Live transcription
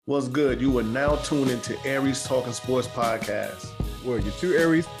What's good? You are now tuned into Aries Talking Sports Podcast. Well, your two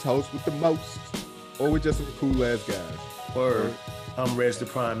Aries hosts with the most, or we're just some cool ass guys. Word. I'm Reg the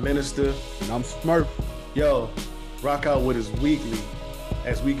Prime Minister. And I'm Smurf. Yo, rock out with us weekly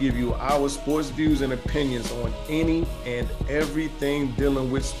as we give you our sports views and opinions on any and everything dealing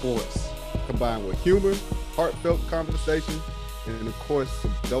with sports. Combined with humor, heartfelt conversation, and of course,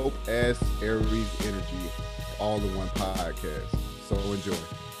 some dope ass Aries energy all in one podcast. So enjoy.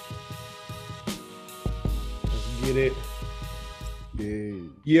 Let's get it. Yay.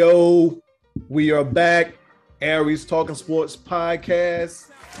 Yo, we are back. Aries Talking Sports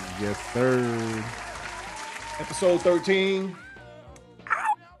Podcast. Yes, sir. Episode 13.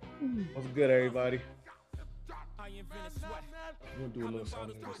 What's good, everybody? I'm gonna do a little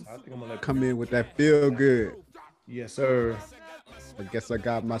something. I think I'm gonna Come in with that feel good. Yes, sir. I guess I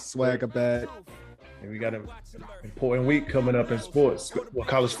got my swagger back. And we got an important week coming up in sports, well,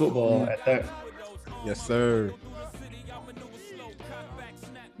 college football at that. Yes, sir.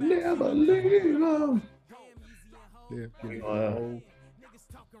 Never leave them. Yeah, Man,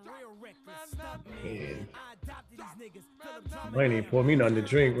 I ain't even pour me nothing to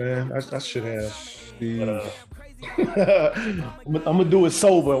drink, man. I should have. I'm gonna do it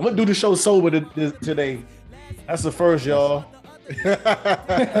sober. I'm gonna do the show sober today. That's the first, y'all.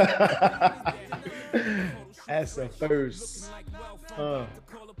 That's the first.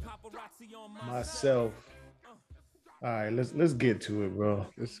 Myself. All right, let's get to it, bro.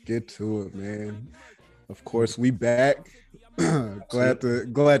 Let's get to it, man. Of course, we back. glad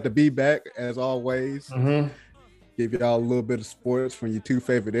to be back as always. Mm-hmm. Give y'all a little bit of sports from your two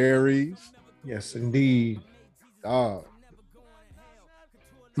favorite Aries. Yes, indeed.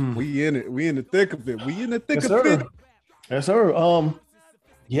 We in it. We in the thick of it. We in the thick Yes, of sir. it. Yes, sir.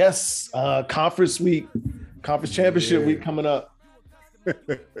 Yes. Conference week, conference championship week coming up.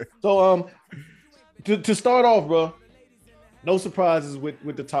 So, to start off, bro, no surprises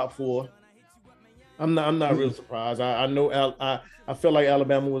with the top four. I'm not real surprised. I know I felt like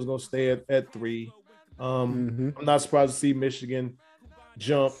Alabama was gonna stay at 3. I'm not surprised to see Michigan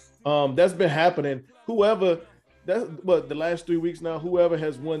jump. That's been happening. That's what the last 3 weeks now. Whoever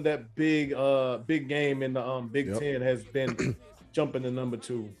has won that big game in the Big Ten has been jumping to number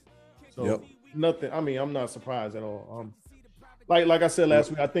 2. So nothing. I mean, I'm not surprised at all. Like I said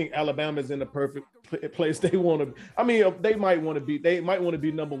last week, I think Alabama's in the perfect place they want to. I mean, they might want to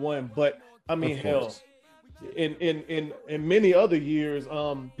be number 1, but I mean, hell, in many other years,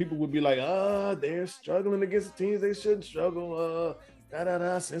 people would be like, they're struggling against the teams they shouldn't struggle.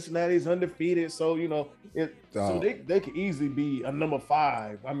 Cincinnati's undefeated, so so they could easily be a number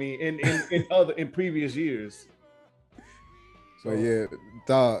 5. I mean, in previous years. So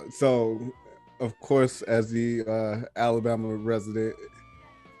of course, as the Alabama resident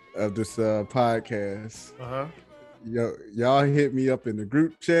of this podcast, y'all hit me up in the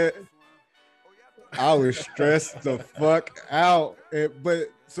group chat. I was stressed the fuck out. But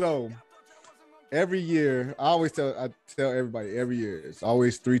every year, I tell everybody every year, it's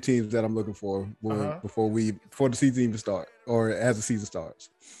always 3 teams that I'm looking for before the season even starts, or as the season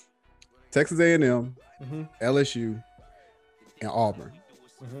starts. Texas A&M, LSU, and Auburn.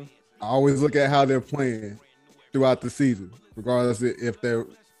 I always look at how they're playing throughout the season, regardless of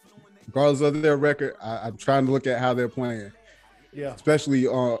their record. I'm trying to look at how they're playing, especially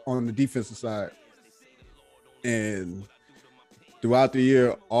on the defensive side. And throughout the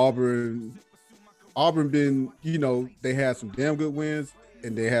year, Auburn been, they had some damn good wins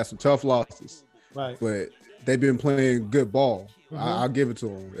and they had some tough losses. Right. But they've been playing good ball. I'll give it to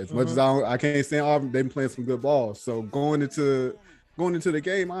them. As much as I can't stand Auburn, they've been playing some good ball. So going into the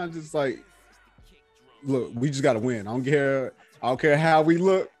game, I'm just like, look, we just got to win. I don't care how we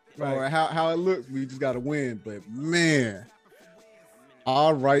look or how it looks. We just got to win. But man,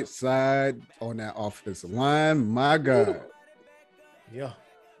 our right side on that offensive line, my God. Yeah.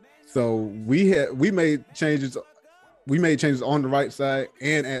 So we made changes. We made changes on the right side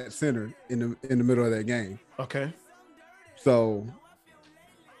and at center in the middle of that game. Okay. So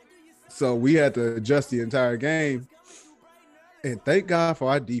we had to adjust the entire game, and thank God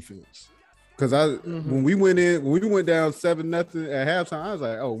for our defense. Because when we went down 7-0 at halftime, I was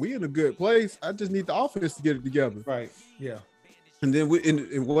like, oh, we in a good place. I just need the offense to get it together. Right. Yeah. And then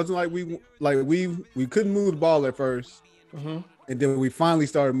it wasn't like we couldn't move the ball at first. And then we finally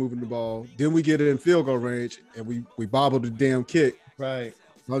started moving the ball. Then we get it in field goal range, and we bobbled the damn kick. Right.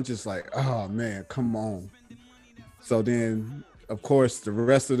 I'm just like, oh man, come on. So then, of course, as the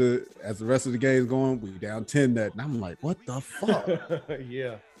rest of the game's going, we down 10-0. And I'm like, what the fuck?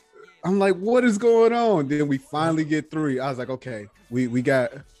 Yeah. I'm like, what is going on? Then we finally get 3. I was like, okay, we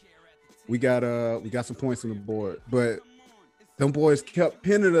got some points on the board, but them boys kept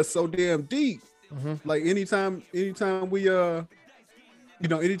pinning us so damn deep. Like anytime we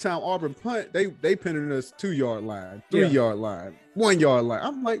anytime Auburn punt, they pinning us 2-yard line, 3-yard line, 1-yard line.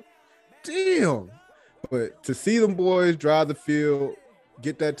 I'm like, damn. But to see them boys drive the field,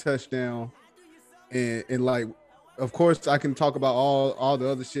 get that touchdown, and like, of course, I can talk about all the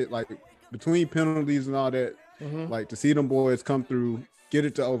other shit, like between penalties and all that. Like to see them boys come through, get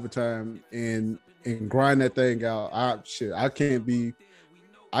it to overtime, and grind that thing out. I can't be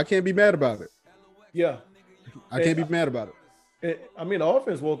mad about it. Yeah, I can't be mad about it. I mean, the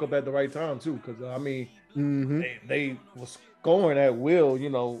offense woke up at the right time too, because I mean, they was scoring at will.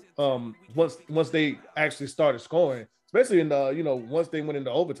 Once they actually started scoring, especially in the once they went into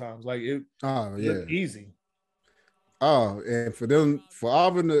overtimes, like it. Oh yeah, looked easy. Oh, and for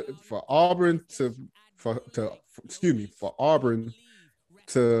Auburn to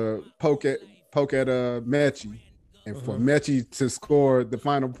poke at Mechie, and for Mechie to score the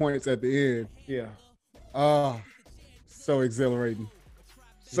final points at the end. Yeah. Oh, so exhilarating.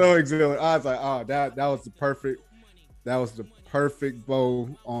 So exhilarating. I was like, oh, that was the perfect bow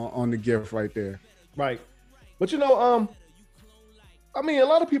on the gift right there. Right. But I mean, a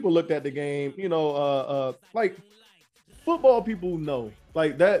lot of people looked at the game, like football people know.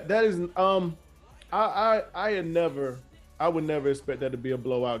 Like that is I would never expect that to be a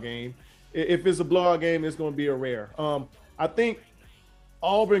blowout game. If it's a blowout game, it's going to be a rare. I think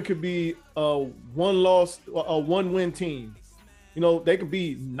Auburn could be a one-win team. They could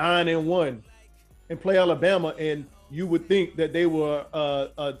be 9-1 and play Alabama, and you would think that they were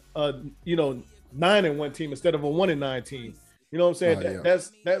a 9-1 team instead of a 1-9 team. You know what I'm saying?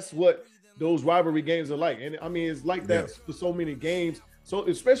 That's what those rivalry games are like. And I mean, it's like that for so many games. So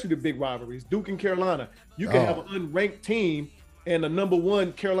especially the big rivalries, Duke and Carolina. You can have an unranked team and a number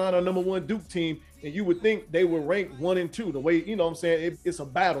 1 Carolina, number 1 Duke team, and you would think they were ranked 1 and 2. The way, what I'm saying, it's a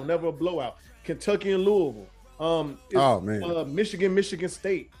battle, never a blowout. Kentucky and Louisville. Michigan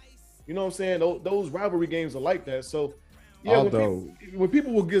State. You know what I'm saying? Those rivalry games are like that. So yeah, when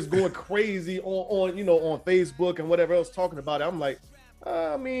people were just going crazy on Facebook and whatever else talking about it, I'm like,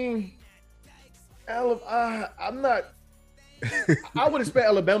 I mean, I'm not. I would expect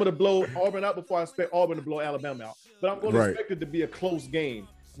Alabama to blow Auburn out before I expect Auburn to blow Alabama out. But I'm going to expect it to be a close game,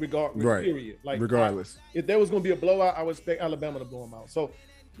 period. Like regardless, if there was going to be a blowout, I would expect Alabama to blow them out. So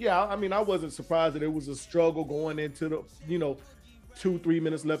yeah, I mean, I wasn't surprised that it was a struggle going into the 2-3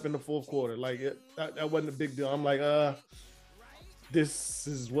 minutes left in the fourth quarter. Like that wasn't a big deal. I'm like, this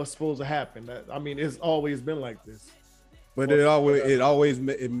is what's supposed to happen. I mean, it's always been like this. But it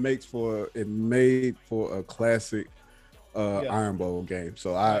made for a classic Iron Bowl game.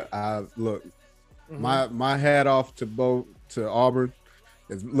 So I look, my hat off to Auburn.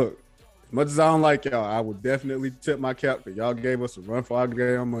 Look, as much as I don't like y'all, I would definitely tip my cap that y'all gave us a run for our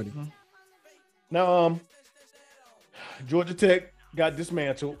damn money. Now, Georgia Tech got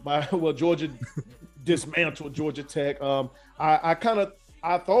dismantled Georgia dismantled Georgia Tech. I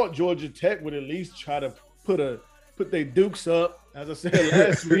thought Georgia Tech would at least try to put their dukes up. As I said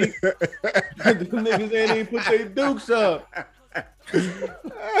last week, the niggas ain't even put their dukes up.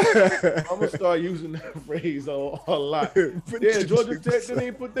 I'm gonna start using that phrase a lot. Yeah, Georgia Tech didn't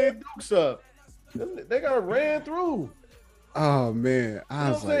even put their dukes up. They got ran through. Oh man,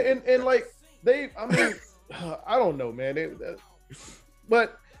 I was like, and like I mean, I don't know, man.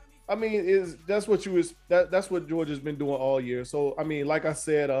 But I mean, that's what Georgia's been doing all year. So I mean, like I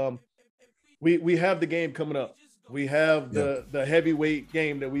said, we have the game coming up. We have the heavyweight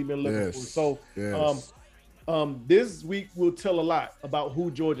game that we've been looking for. So this week will tell a lot about who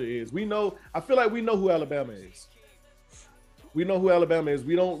Georgia is. I feel like we know who Alabama is. We know who Alabama is.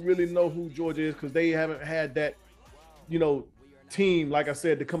 We don't really know who Georgia is because they haven't had that, team, like I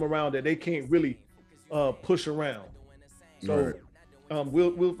said, to come around that they can't really push around. So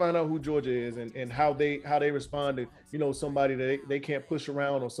we'll find out who Georgia is and how they respond to, somebody that they can't push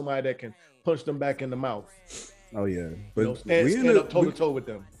around or somebody that can punch them back in the mouth. Oh yeah, but stand up toe to toe with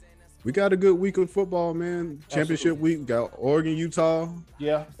them. We got a good week of football, man. Championship week. We got Oregon, Utah.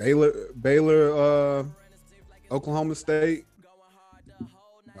 Yeah. Baylor, Oklahoma State.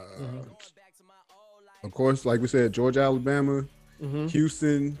 Of course, like we said, Georgia, Alabama,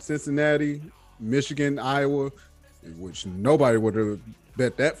 Houston, Cincinnati, Michigan, Iowa, which nobody would have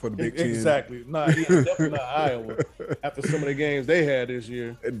bet that for the Big Ten. Exactly. Definitely not Iowa. After some of the games they had this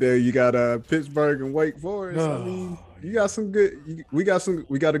year. And there you got Pittsburgh and Wake Forest. I mean, you got some good. We got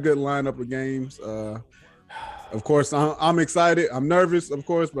a good lineup of games. of course, I'm excited. I'm nervous, of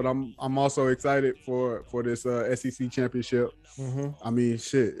course, but I'm also excited for this SEC championship. Mm-hmm. I mean,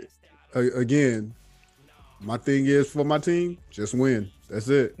 shit. Again, my thing is for my team, just win. That's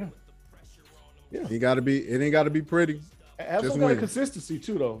it. Yeah. It ain't got to be pretty. Have some kind of consistency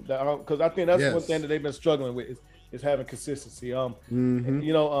too, though, because I think that's one thing that they've been struggling with is having consistency. 1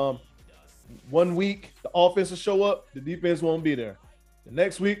 week the offense will show up, the defense won't be there. The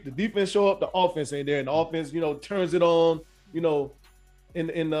next week the defense show up, the offense ain't there, and the offense, turns it on, in the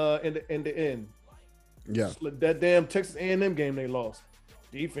end. Yeah, that damn Texas A&M game they lost.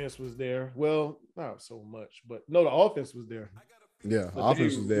 Defense was there. Well, not so much, but no, the offense was there. Yeah,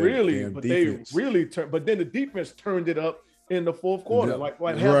 offense was there. They really turned. But then the defense turned it up in the fourth quarter, like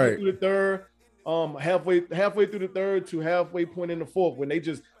halfway through the third, halfway through the third to halfway point in the fourth, when they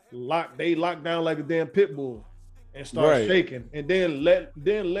just locked down like a damn pit bull and start shaking, and then let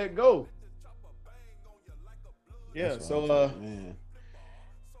go. Yeah.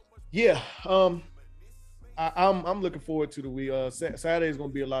 I'm looking forward to the week. Saturday is going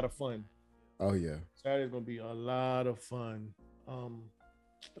to be a lot of fun. Oh yeah, Saturday is going to be a lot of fun.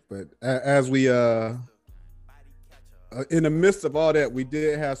 But as we in the midst of all that, we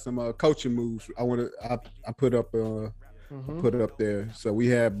did have some coaching moves. I put up there. So we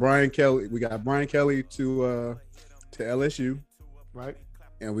had Brian Kelly. We got Brian Kelly to LSU, right?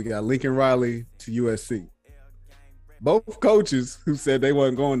 And we got Lincoln Riley to USC. Both coaches who said they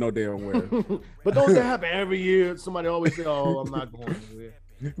wasn't going no damn where. But don't that happen every year? Somebody always say, "Oh, I'm not going anywhere."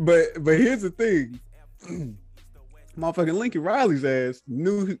 But here's the thing. Motherfucking Lincoln Riley's ass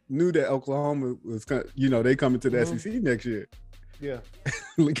knew that Oklahoma was, they coming to the SEC next year. Yeah.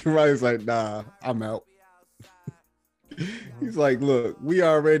 Lincoln Riley's like, nah, I'm out. He's like, look, we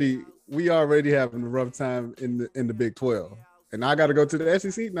already having a rough time in the Big 12, and I got to go to the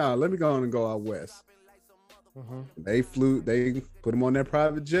SEC. Nah, let me go on and go out west. They put him on that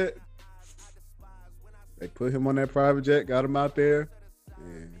private jet. Got him out there,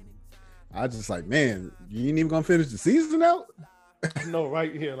 and I just like, man, you ain't even gonna finish the season out? No,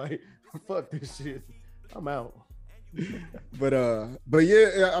 right here, like, fuck this shit, I'm out. but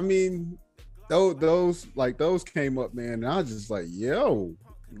yeah, I mean, those came up, man, and I was just like, yo,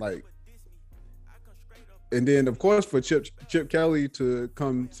 like, and then of course for Chip Kelly to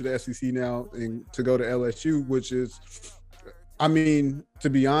come to the SEC now and to go to LSU, which is, I mean, to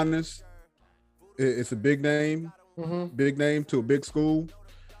be honest, it's a big name to a big school.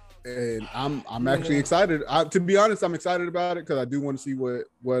 And I'm actually excited. To be honest, I'm excited about it because I do want to see what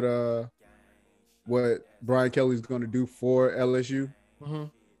Brian Kelly's going to do for LSU.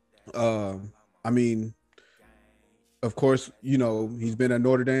 I mean, of course, he's been at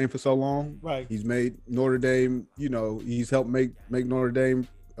Notre Dame for so long. Right. He's made Notre Dame. He's helped make Notre Dame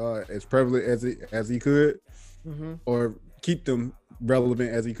as prevalent as he could, or keep them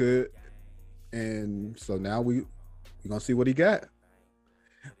relevant as he could. And so now we're gonna see what he got.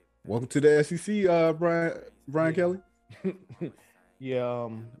 Welcome to the SEC, Brian Kelly. Yeah,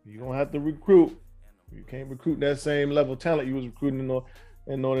 you're gonna have to recruit. You can't recruit that same level of talent you was recruiting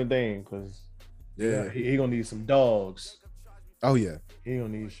in Notre Dame, because he gonna need some dogs. Oh yeah, he gonna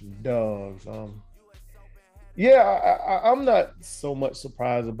need some dogs. I'm not so much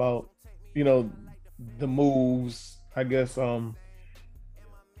surprised about the moves. I guess I'm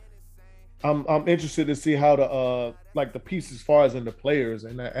interested to see how the pieces as far as in the players,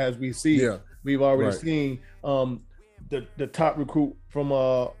 and as we see, we've already seen the top recruit from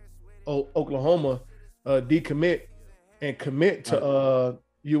Oklahoma decommit and commit to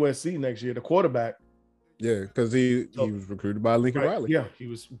USC next year, the quarterback. Yeah, because he was recruited by Lincoln Riley. Yeah, he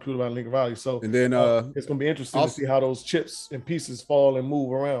was recruited by Lincoln Riley. So and then it's gonna be interesting to see how those chips and pieces fall and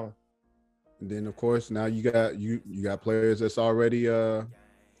move around. And then of course now you got players that's already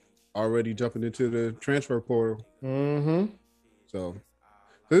jumping into the transfer portal. So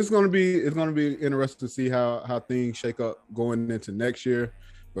it's gonna be interesting to see how things shake up going into next year.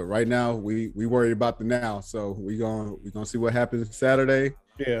 But right now we worry about the now. So we're gonna see what happens Saturday.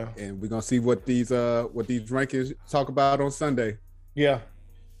 Yeah. And we're gonna see what these rankings talk about on Sunday. Yeah.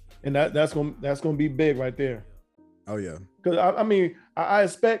 And that's gonna be big right there. Oh yeah. Because I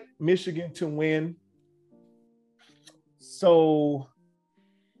expect Michigan to win. So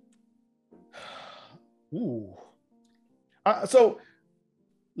so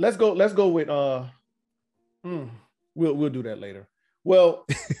let's go with we'll do that later. Well,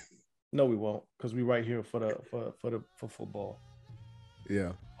 no, we won't, because we right here for football.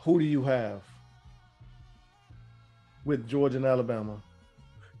 Yeah. Who do you have with Georgia and Alabama?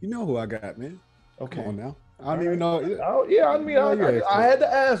 You know who I got, man. Okay. Come on now. I don't even know. I had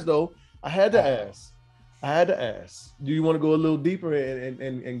to ask though. I had to ask. I had to ask. Do you want to go a little deeper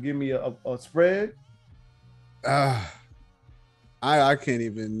and give me a spread? I can't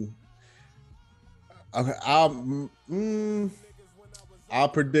even. Okay, I'll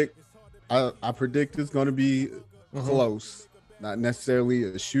predict. I predict it's going to be close, not necessarily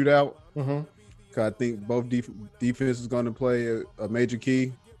a shootout. Because I think both defense is going to play a major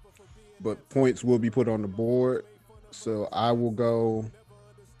key, but points will be put on the board. So I'll go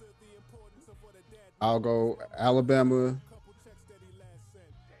Alabama.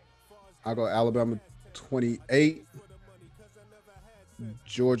 I'll go Alabama 28,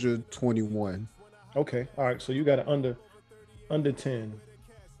 Georgia 21. Okay. All right. So you got an under 10.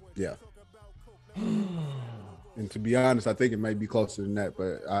 Yeah. And to be honest, I think it might be closer than that,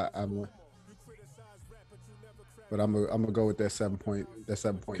 but I'm gonna go with that 7 point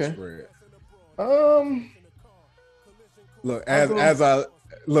okay. spread. Look, as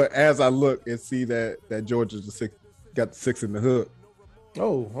I look and see that Georgia's got the 6 in the hook.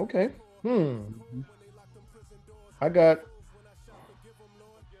 Oh, okay. I got.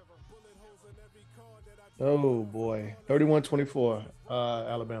 Oh boy, 31-24,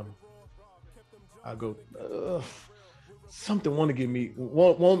 Alabama. I go. Something want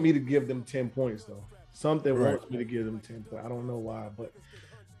me to give them 10 points though. Something wants me to give them 10 points. I don't know why, but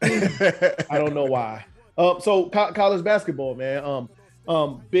I don't know why. So college basketball, man.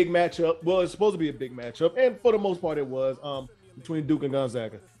 Big matchup. Well, it's supposed to be a big matchup, and for the most part, it was. Between Duke and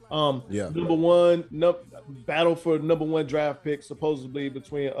Gonzaga. Number one, battle for number one draft pick, supposedly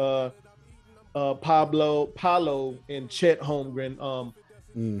between Paolo and Chet Holmgren.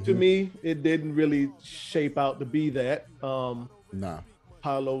 To me, it didn't really shape out to be that.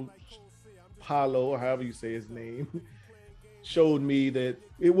 Paolo, or however you say his name, showed me that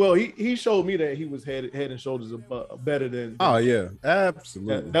he showed me that he was head and shoulders better than. Oh yeah,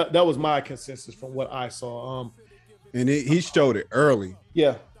 absolutely. That was my consensus from what I saw. And he showed it early.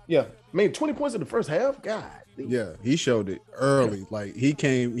 Yeah. Man, 20 points in the first half. God. Yeah, he showed it early. Like he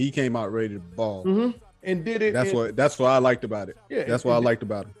came out ready to ball. And did it. That's what I liked about it. Yeah, that's what I liked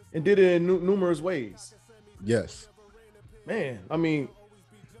about him. And did it in numerous ways. Yes. Man, I mean,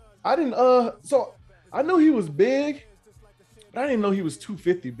 I didn't. So I knew he was big, but I didn't know he was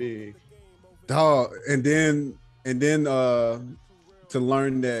 250 big. Dog, and then to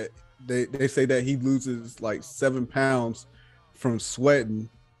learn that they say that he loses like 7 pounds from sweating.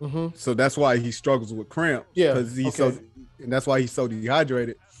 So that's why he struggles with cramps. Yeah, because and that's why he's so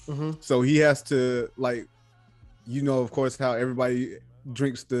dehydrated. So he has to, like, of course, how everybody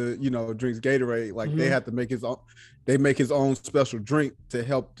drinks Gatorade. Like they have to make his own. They make his own special drink to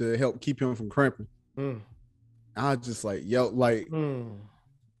help keep him from cramping. I was just like, and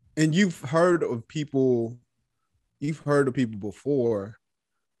you've heard of people before,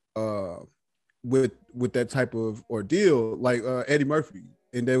 with that type of ordeal, like Eddie Murphy,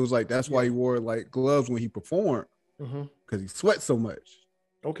 and they was like, that's why he wore like gloves when he performed, because he sweat so much.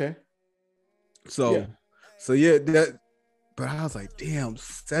 Okay. So that, but I was like, damn,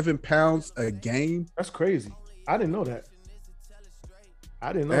 7 pounds a game. That's crazy. I didn't know that.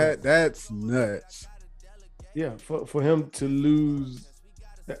 I didn't know that. That's nuts. Yeah, for him to lose,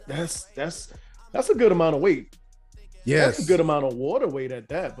 that's a good amount of weight. Yes, that's a good amount of water weight at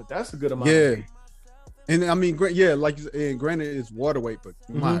that, but that's a good amount. Of weight. And I mean, like you said, and granted, it's water weight, but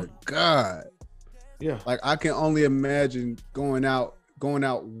my God, like I can only imagine going out,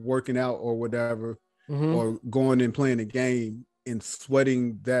 working out or whatever, or going and playing a game and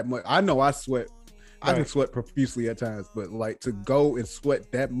sweating that much. I know I sweat. I can sweat profusely at times, but like to go and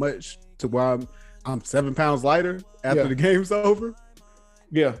sweat that much to where I'm 7 pounds lighter after the game's over.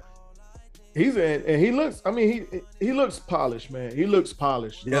 Yeah. He looks, I mean, he looks polished, man. He looks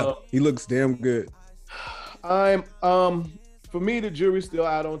polished. Yeah, he looks damn good. For me, the jury's still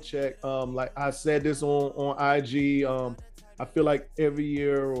out on check. Like I said this on IG. I feel like every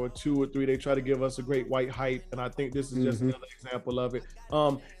year or 2 or 3 they try to give us a great white hype, and I think this is just another example of it.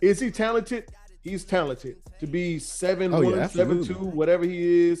 Is he talented? He's talented. To be 7'1", 7'2", whatever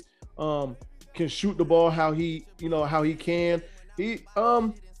he is, can shoot the ball how he can.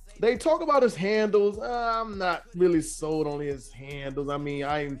 They talk about his handles. I'm not really sold on his handles. I mean,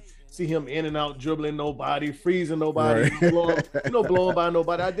 I didn't see him in and out dribbling nobody, freezing nobody, blowing by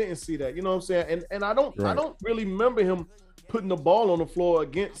nobody. I didn't see that. You know what I'm saying? And I don't really remember him putting the ball on the floor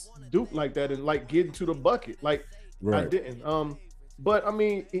against Duke like that and like getting to the bucket. Like I didn't. But I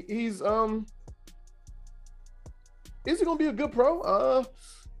mean, he's is he gonna be a good pro?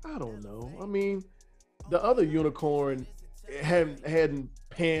 I don't know. I mean, the other unicorn hadn't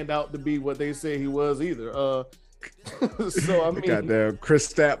panned out to be what they say he was either. So I mean, goddamn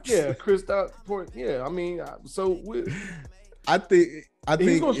Kristaps. Yeah, Kristaps. Yeah, I mean, so I think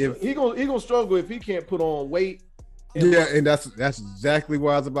he's gonna struggle if he can't put on weight. And that's exactly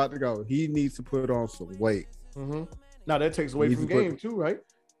where I was about to go. He needs to put on some weight. Mm-hmm. Now that takes away from game too, right?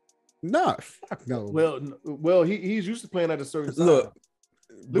 Nah, fuck no. Well, he's used to playing at a certain size.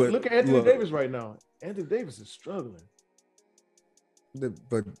 Look at Anthony Davis right now. Anthony Davis is struggling.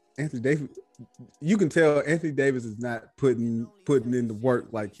 But Anthony Davis, you can tell Anthony Davis is not putting in the work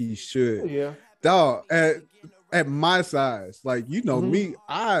like he should. Yeah, dog. At my size, like me,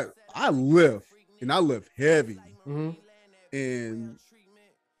 I lift and I lift heavy, and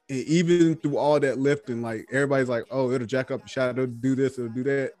even through all that lifting, like everybody's like, oh, it'll jack up your shot, it'll do this, it'll do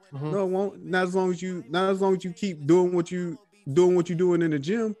that. No, it won't. Not as long as you keep doing what you're doing in the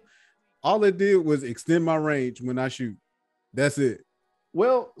gym. All it did was extend my range when I shoot. That's it.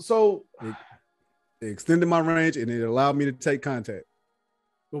 Well, so it extended my range and it allowed me to take contact.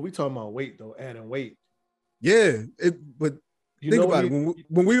 But we talking about weight though, adding weight. Yeah, but think about it.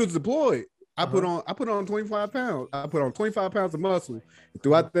 When we was deployed, I put on 25 pounds. I put on 25 pounds of muscle.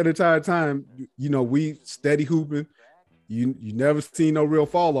 Throughout that entire time, we steady hooping. You never seen no real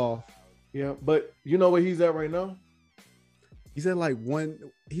fall off. Yeah, but you know where he's at right now? He's at like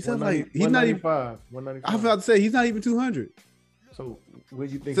he's not even 195. I was about to say he's not even 200. So where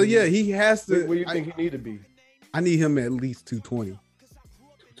you think? So he has to. Where you think he need to be? I need him at least 220.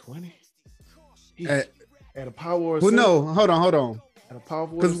 220? At a power or center? No, hold on. At a power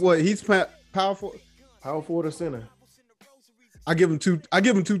forward. Because what he's powerful. Power forward or center. I give him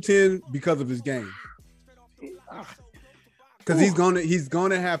 210 because of his game. Because he's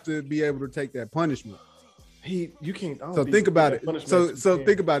gonna have to be able to take that punishment. You can't. So think about it. So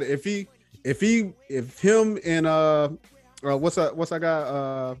think about it. If him and what's our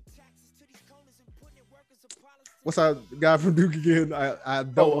guy? What's our guy from Duke again? I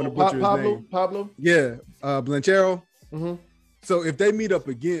don't want to butcher his name. Pablo? Yeah, Blanchero. Mm-hmm. So if they meet up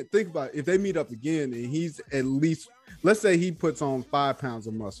again, think about it. If they meet up again and he's at least, let's say he puts on 5 pounds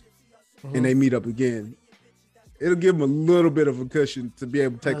of muscle and they meet up again, it'll give him a little bit of a cushion to be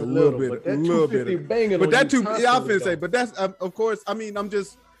able to take a little bit. But that too, yeah, I'm finna say, but that's, of course, I mean, I'm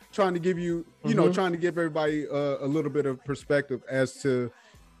just trying to give you, trying to give everybody a little bit of perspective as to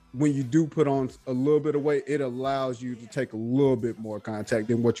when you do put on a little bit of weight, it allows you to take a little bit more contact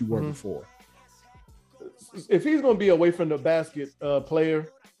than what you were before. If he's going to be away from the basket player,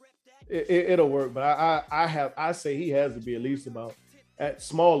 it'll work. But I say he has to be at least about at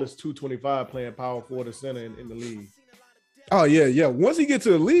smallest 225 playing power forward or center in the league. Oh yeah. Once he gets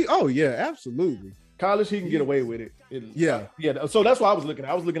to the league, oh yeah, absolutely. College, he can get away with it. Yeah. So that's what I was looking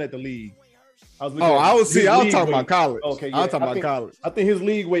at. I was looking at the league. I was talking about college. Okay, yeah. I was talking about college. I think his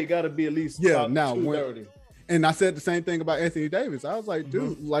league weight got to be at least now 230. And I said the same thing about Anthony Davis. I was like,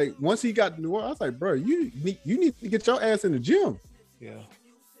 dude, like once he got to New Orleans, I was like, bro, you need to get your ass in the gym. Yeah.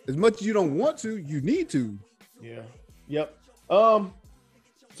 As much as you don't want to, you need to. Yeah. Yep.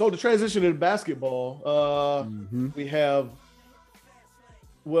 So the transition to basketball, we have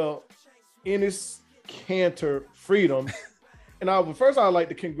Enes Kanter Freedom. And first I'd like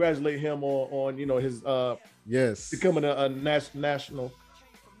to congratulate him on his becoming a national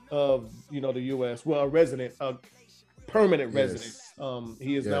of the U.S. Well, a permanent resident.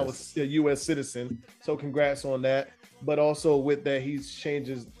 He is now a U.S. citizen. So congrats on that. But also with that, he's changed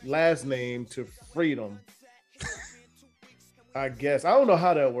his last name to Freedom. I guess I don't know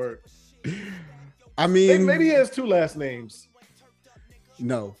how that works. I mean, maybe he has 2 last names.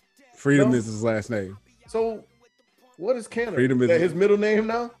 No, Freedom is his last name. So. What is Kanter? Freedom is his middle name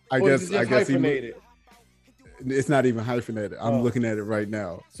now? I guess hyphenated. It's not even hyphenated. I'm looking at it right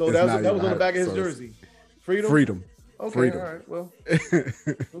now. So that was on the back of his jersey. Freedom. Okay. Freedom. All right. Well.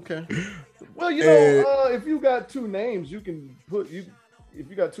 Okay. Well, if you got 2 names, you can put If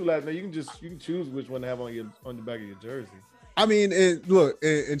you got 2 last names, you can choose which one to have on the back of your jersey. I mean,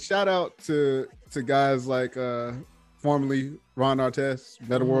 and shout out to guys like formerly Ron Artest,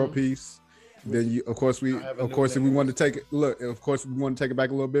 Metta World Peace. Then if we want to take it back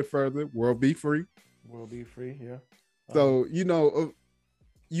a little bit further, World Be Free. World Be Free, yeah. So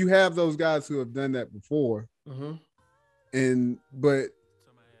you have those guys who have done that before, but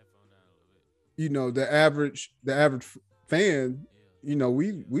the average fan,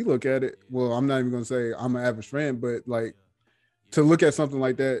 we look at it. Well, I'm not even gonna say I'm an average fan, but like to look at something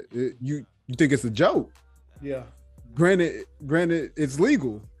like that, you think it's a joke. Yeah. Granted, it's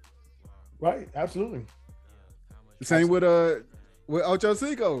legal. Right, absolutely. Same with Ocho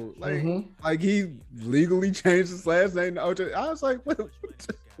Cinco. Like he legally changed his last name to Ocho. I was like, what?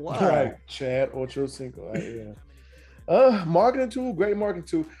 Why? Right, Chad Ocho Cinco. Yeah. Marketing tool, great marketing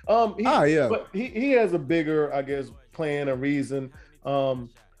tool. But he has a bigger, I guess, plan and reason.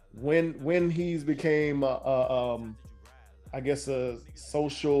 When he's became I guess a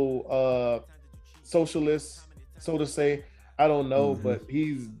socialist, so to say. I don't know, but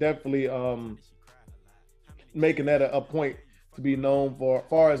he's definitely making that a point to be known for.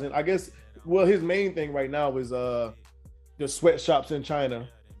 Far as in, I guess, well, his main thing right now is the sweatshops in China.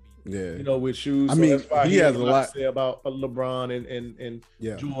 Yeah, you know, with shoes. I mean, he has a lot to say about LeBron and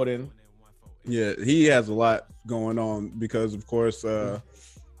Jordan. Yeah, he has a lot going on because, of course, where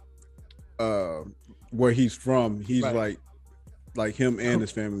he's from, he's like him and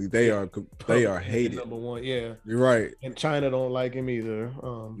his family. They are hated. Number one, yeah, you're right. And China don't like him either.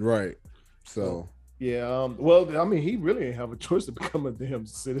 Right. So. Yeah, well, I mean, he really ain't have a choice to become a damn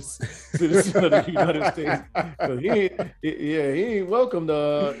citizen of the United States. Because he ain't welcome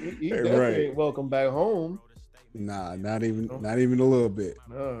to. He definitely ain't welcome back home. Nah, not even a little bit.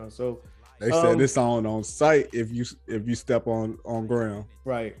 So they said it's on site if you step on ground.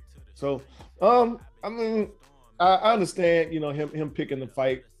 Right. So, I mean, I understand, you know, him picking the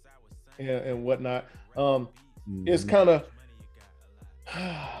fight and whatnot. It's kind of,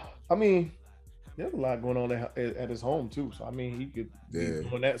 I mean. There's a lot going on at his home too. So I mean, he could be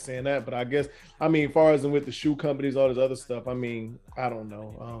doing that, saying that. But I guess, I mean, as far as with the shoe companies, all this other stuff, I mean, I don't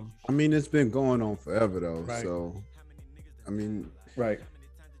know. I mean, it's been going on forever though. Right. So, I mean, right.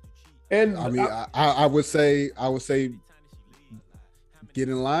 And I mean, I would say, get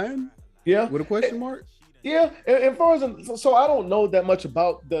in line. Yeah. With a question mark. Yeah, and as far as so I don't know that much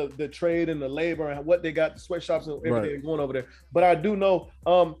about the trade and the labor and what they got, the sweatshops and everything going over there. But I do know,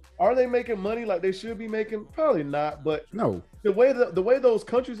 are they making money like they should be making? Probably not. But no, the way those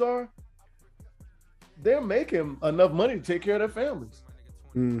countries are, they're making enough money to take care of their families.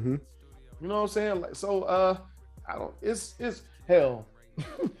 Mm-hmm. You know what I'm saying? Like, so I don't. It's hell.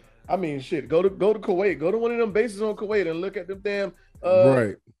 I mean, shit. Go to Kuwait. Go to one of them bases on Kuwait and look at them damn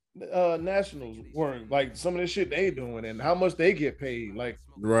right. Nationals weren't like some of the shit they doing and how much they get paid. Like,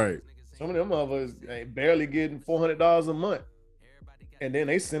 right, some of them motherfuckers ain't barely getting $400 a month, and then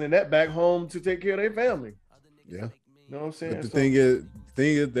they sending that back home to take care of their family. Yeah, you know what I'm saying. But the thing is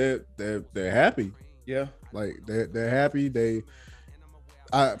that they're happy. Yeah, like they're happy.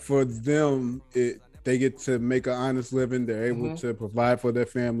 For them, they get to make an honest living. They're able to provide for their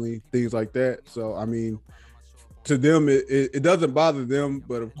family, things like that. So I mean. To them, it doesn't bother them,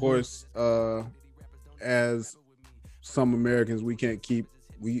 but of course, as some Americans, we can't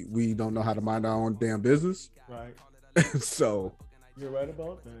we don't know how to mind our own damn business. Right. So you're right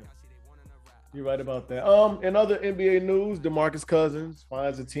about that. In other NBA news, DeMarcus Cousins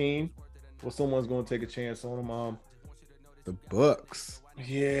finds a team. Well, someone's going to take a chance on him. The Bucks.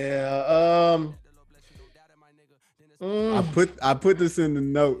 Yeah. I put this in the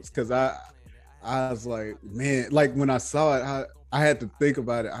notes because I was like, man, like when I saw it, I had to think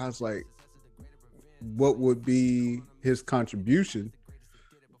about it. I was like, what would be his contribution?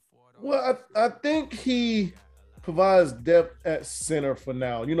 Well, I think he provides depth at center for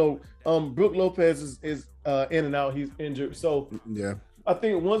now. You know, Brook Lopez is in and out. He's injured. So yeah, I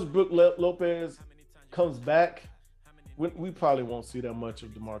think once Brook Lopez comes back, we probably won't see that much of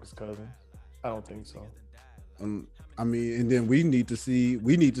DeMarcus Cousins. I don't think so. I mean, and then we need to see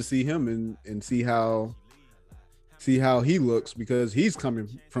him and see how he looks because he's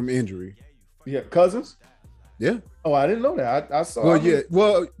coming from injury. Yeah, Cousins. Yeah. Oh, I didn't know that. I saw.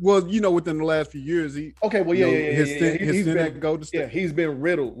 Well, you know, within the last few years, he's been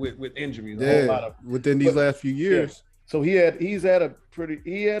riddled with injuries. Yeah, a lot within these last few years. Yeah. So he had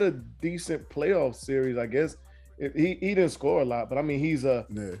a decent playoff series, I guess. He didn't score a lot, but I mean, he's a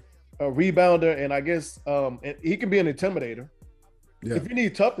rebounder, and I guess and he can be an intimidator. Yeah. If you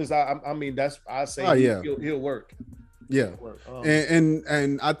need toughness, I mean I say he'll work. Yeah,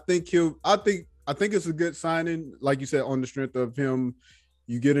 and I think it's a good signing, like you said, on the strength of him.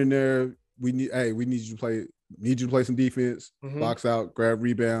 You get in there, we need you to play some defense, box out, grab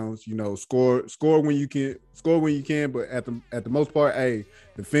rebounds, you know, score when you can, but at the most part,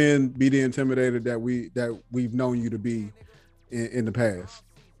 defend, be the intimidator that we've known you to be in the past.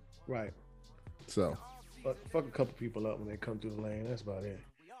 Right. So fuck a couple people up when they come through the lane. That's about it.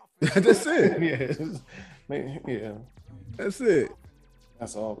 That's it. Yeah. That's it.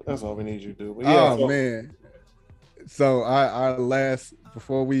 That's all we need you to do. But man. So our last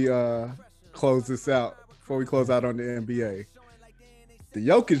before we close out on the NBA, the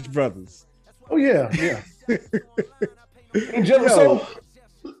Jokic brothers. Oh yeah. In general,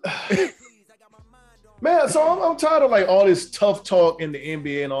 man, so I'm tired of like all this tough talk in the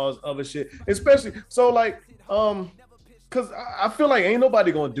NBA and all this other shit. Especially so like because I feel like ain't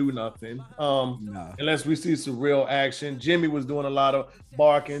nobody gonna do nothing unless we see some real action. Jimmy was doing a lot of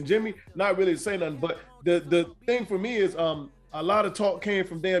barking. Jimmy not really saying nothing, but the thing for me is a lot of talk came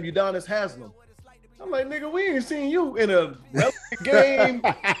from damn Udonis Haslem. I'm like, nigga, we ain't seen you in a game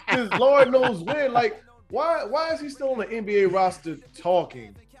since Lord knows when. Like, why is he still on the NBA roster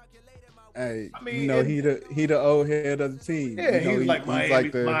talking? Hey, I mean, he the old head of the team. Yeah, he's like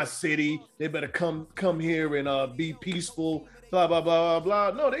my city. They better come here and be peaceful. Blah blah blah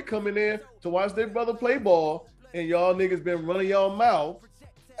blah blah. No, they come in there to watch their brother play ball, and y'all niggas been running y'all mouth.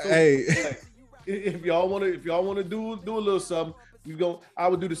 So, hey, like, if y'all wanna do a little something. I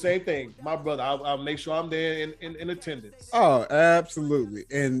would do the same thing, my brother. I'll make sure I'm there in attendance. Oh, absolutely.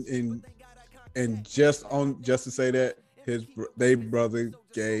 And just to say that they brother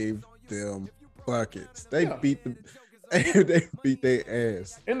gave them buckets. They beat their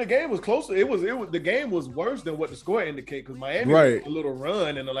ass. And the game was closer. The game was worse than what the score indicated because Miami had a little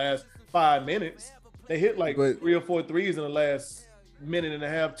run in the last 5 minutes. They hit 3 or 4 threes in the last minute and a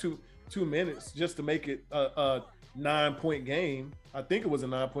half, 2 minutes just to make it a 9-point game. I think it was a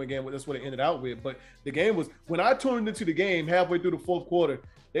 9-point game, but that's what it ended out with. But the game was, when I tuned into the game halfway through the fourth quarter,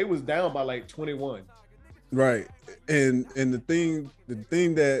 they was down by 21. Right. And the thing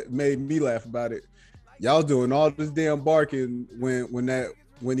that made me laugh about it, y'all doing all this damn barking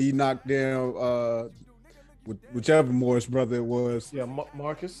when he knocked down whichever Morris brother it was. Yeah,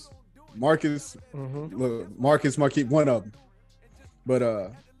 Marcus. Mm-hmm. Look, Marcus might keep one of them.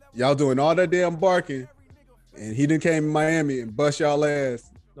 But y'all doing all that damn barking. And he done came to Miami and bust y'all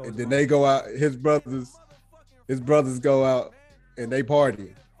ass. And then they go out, his brothers go out and they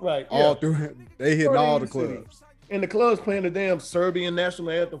party. Right. All through, they hitting all the clubs. And the clubs playing the damn Serbian national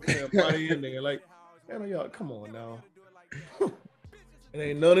anthem playing party in there. Like, man, y'all, come on now. And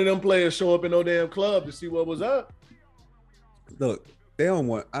ain't none of them players show up in no damn club to see what was up. Look, they don't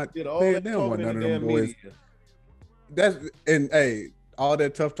want they don't want none of them boys. Hey, all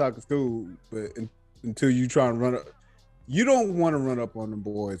that tough talk is cool, but until you try and run up, you don't want to run up on them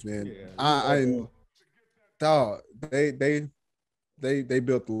boys, man. Yeah, they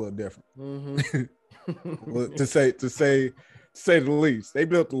built a little different. Mm-hmm. Well, to say the least, they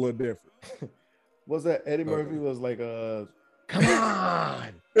built a little different. Was that Eddie Murphy was like come on.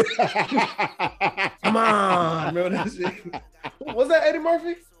 Come on. Remember that shit? Was that Eddie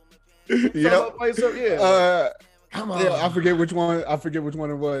Murphy? Yeah. Come on. Yeah, I forget which one it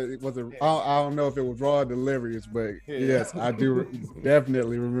was. Was it? I don't know if it was Raw or Delirious, but yes, I do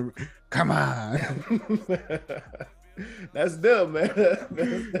definitely remember. Come on. That's them, man.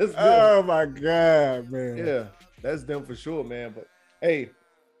 That's them. Oh my God, man. Yeah, that's them for sure, man. But hey,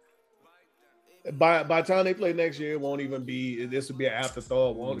 by the time they play next year, it won't even be. This will be an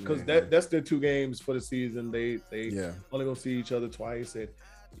afterthought, because that's their 2 games for the season. They only gonna see each other twice, and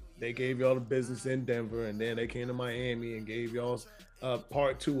they gave y'all the business in Denver, and then they came to Miami and gave y'all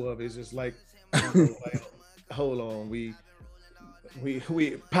part 2 of it. It's just like, hold on, we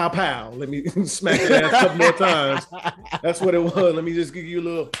pow. Let me smack your ass a couple more times. That's what it was. Let me just give you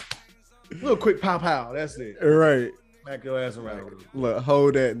a little quick pow. That's it. Right. Smack your ass around. Look,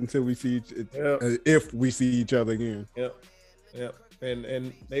 hold that until we see if we see each other again. Yep.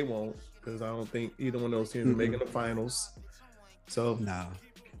 And they won't, because I don't think either one of those teams are making the finals. So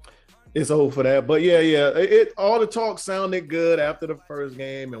it's over for that. But yeah. All the talk sounded good after the first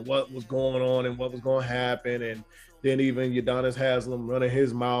game and what was going on and what was going to happen. And then even Udonis Haslem running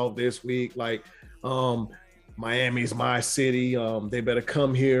his mouth this week, like, Miami's my city. They better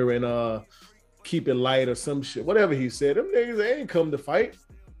come here and keep it light or some shit. Whatever he said. Them niggas, they ain't come to fight.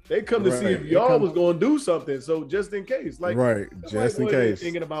 They come to see if y'all was going to do something. So just in case. Like, just in case.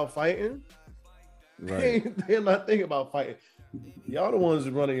 Thinking about fighting. Right. They're not thinking about fighting. Y'all the ones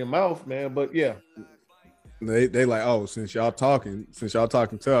that running your mouth, man. But yeah. They like, oh, since y'all talking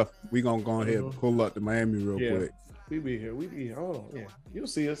tough, we gonna go ahead and pull up to Miami real quick. We be here. Hold on. Yeah. You'll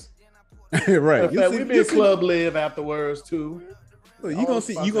see us. Right. We be in Club Live afterwards too. Look, you gonna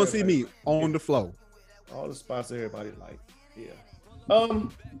see me on the floor. All the spots everybody like. Yeah.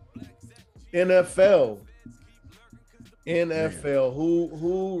 NFL.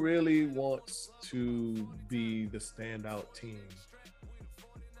 Who really wants to be the standout team?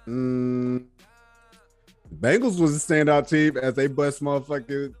 Bengals was a standout team as they bust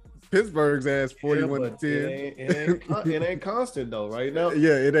motherfucking Pittsburgh's ass 41-10. It ain't constant though, right now.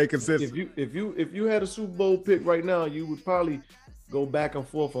 Yeah, it ain't consistent. If you had a Super Bowl pick right now, you would probably go back and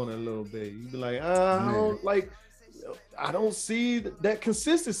forth on it a little bit. You'd be like, I don't see that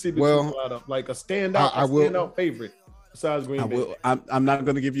consistency between like a standout favorite besides Green Bay. I'm not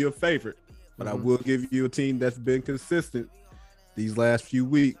going to give you a favorite, but I will give you a team that's been consistent these last few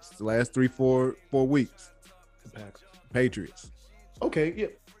weeks, the last 4 weeks. The Packers. Patriots. Okay, yeah.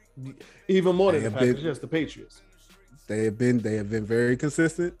 Even more than the Packers, just the Patriots. They have been very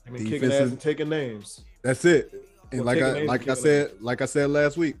consistent. I mean, kicking ass and taking names. That's it. And like I said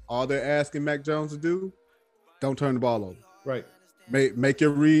last week, all they're asking Mac Jones to do, don't turn the ball over. Right. Make your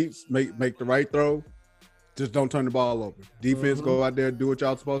reads, make the right throw. Just don't turn the ball over. Defense, go out there, do what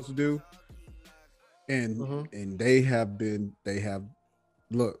y'all supposed to do. And they have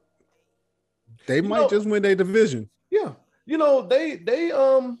look. They might just win their division. Yeah. They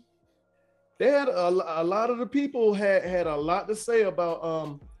had a lot of the people had a lot to say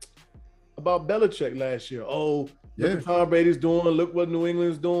about Belichick last year. Oh, look what Tom Brady's doing. Look what New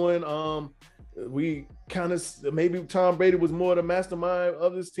England's doing. We kind of maybe Tom Brady was more the mastermind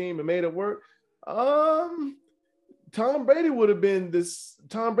of this team and made it work. Tom Brady would have been this.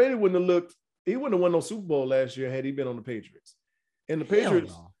 Tom Brady wouldn't have looked. He wouldn't have won no Super Bowl last year had he been on the Patriots. And the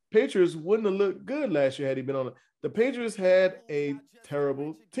Patriots wouldn't have looked good last year had he been on it. The Patriots had a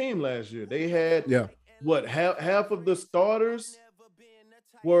terrible team last year. They had half of the starters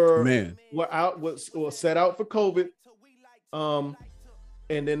were set out for COVID.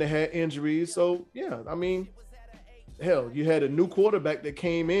 And then they had injuries. So yeah, I mean, hell, you had a new quarterback that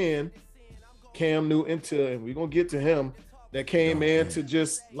came in, Cam Newton, and we're gonna get to him, that came in to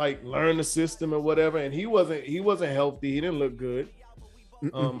just like learn the system or whatever. And he wasn't healthy. He didn't look good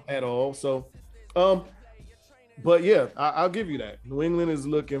at all. So but yeah, I'll give you that. New England is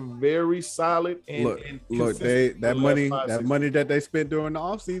looking very solid. And look, that money that they spent during the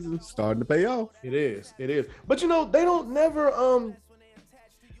offseason starting to pay off. It is. But they don't never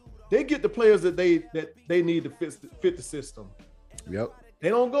they get the players that they need to fit the system. Yep. They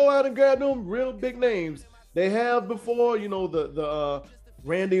don't go out and grab them real big names. They have before, the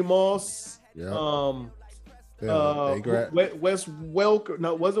Randy Moss. Yeah. Wes Welker.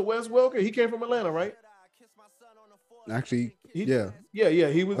 No, was it Wes Welker? He came from Atlanta, right? Actually, He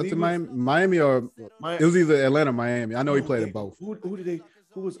was. What's in Miami or it was either Atlanta or Miami. I know he played in both. Who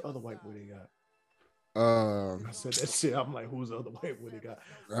was the other white boy they got? I said that shit. I'm like, who's the other white boy they got?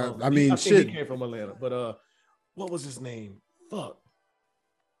 I think he came from Atlanta, but what was his name? Fuck.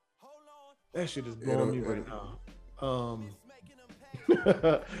 That shit is blowing me right now.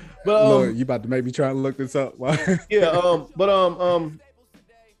 But Lord, you about to make me try to look this up.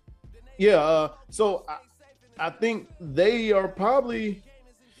 So I think they are probably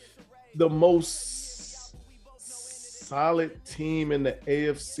the most solid team in the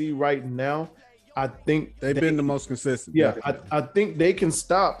AFC right now. I think they've been the most consistent. Yeah, I think they can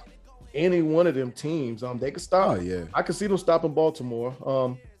stop any one of them teams. They can stop. Oh yeah, I can see them stopping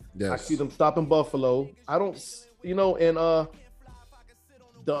Baltimore. Yes. I see them stopping Buffalo. I don't, and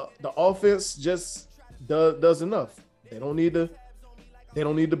the offense just does enough. They don't need the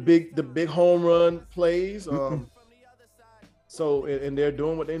big home run plays. So and they're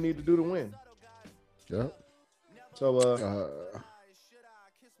doing what they need to do to win. Yeah. So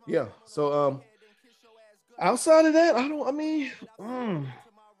yeah. So outside of that,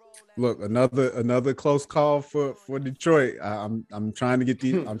 Look, another close call for Detroit. I'm trying to get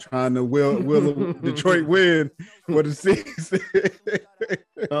I'm trying to will Detroit win for the season.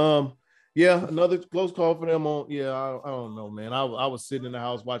 Yeah, another close call for them on. Yeah, I don't know, man. I was sitting in the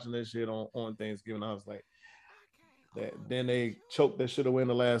house watching this shit on Thanksgiving. I was like, that. Then they choked that shit away in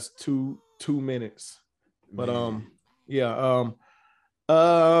the last two minutes. But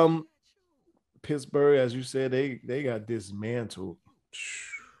Pittsburgh, as you said, they got dismantled.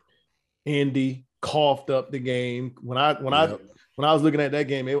 Indy coughed up the game. When I was looking at that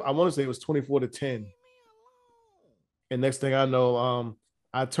game, I want to say it was 24-10. And next thing I know,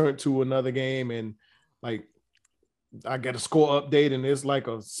 I turned to another game and like I got a score update and it's like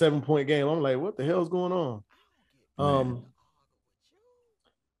a 7-point game. I'm like, what the hell is going on?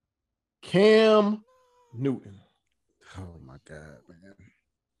 Cam Newton. Oh my God, man.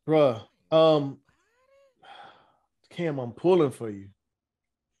 Bruh. Cam, I'm pulling for you.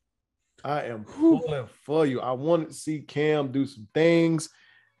 I am pulling for you. I wanted to see Cam do some things.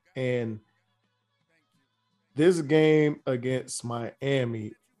 And this game against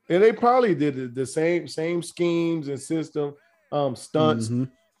Miami, and they probably did the same schemes and system, stunts.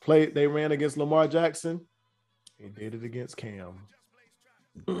 They ran against Lamar Jackson. They did it against Cam.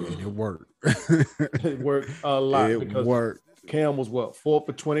 And it worked. It worked a lot. It worked. Cam was 4 for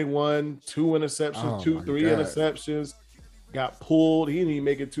 21, 2 interceptions, 3 interceptions. Got pulled. He didn't even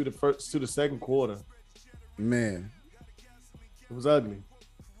make it to the second quarter. Man, it was ugly.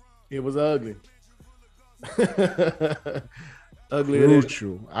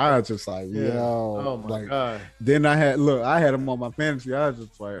 crucial. I was just like, yo, oh my like, God. Then I had him on my fantasy. I was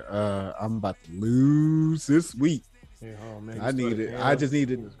just like, I'm about to lose this week. Yeah, oh man, I needed.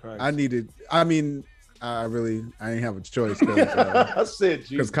 I mean, I ain't have a choice because I said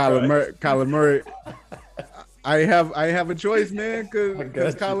because Kyler Murray. I have a choice, man,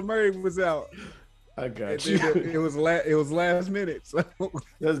 because Kyler Murray was out. I got you. It was last minute. So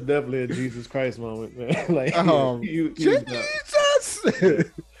that's definitely a Jesus Christ moment, man. Like Jesus.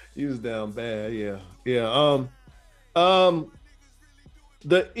 He was down bad. Yeah.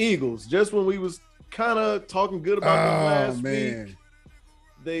 The Eagles. Just when we was kind of talking good about them last week,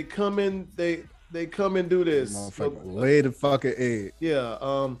 they come in. They come and do this. Lay the fucking egg. Yeah.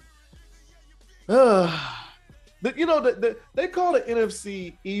 They call the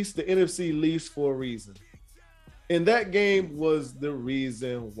NFC East the NFC least for a reason. And that game was the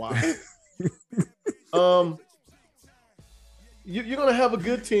reason why. You're going to have a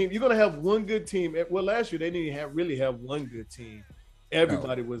good team. You're going to have one good team. Well, last year they didn't really have one good team.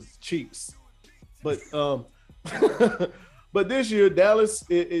 Everybody was Chiefs. But but this year Dallas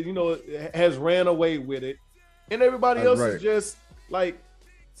has ran away with it. And everybody else is just like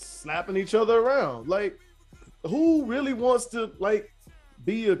slapping each other around. Like, who really wants to like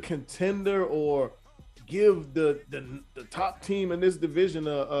be a contender or give the top team in this division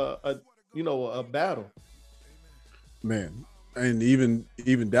a battle? Man, and even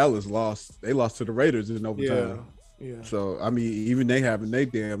Dallas lost. They lost to the Raiders in overtime. Yeah. So I mean, even they having their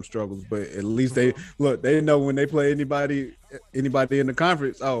damn struggles, but at least they know when they play anybody in the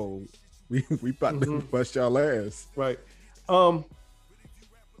conference. Oh, we about to bust y'all ass. Right.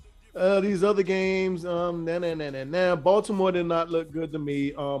 These other games, Baltimore did not look good to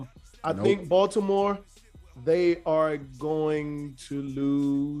me. I think Baltimore, they are going to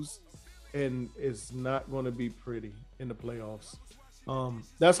lose, and it's not going to be pretty in the playoffs.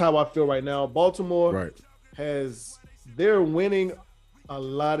 That's how I feel right now. Baltimore they're winning a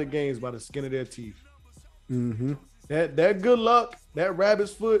lot of games by the skin of their teeth. Mm-hmm. That good luck, that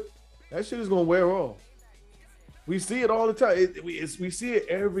rabbit's foot, that shit is going to wear off. We see it all the time. We see it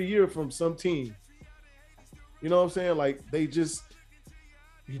every year from some team. You know what I'm saying? Like,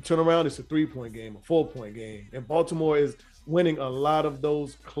 you turn around, it's a 3-point game, a 4-point game. And Baltimore is winning a lot of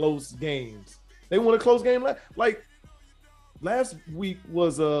those close games. They won a close game. Last week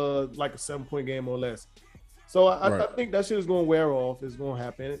was like a 7-point game or less. So I think that shit is going to wear off. It's going to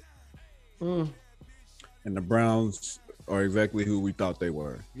happen. And the Browns are exactly who we thought they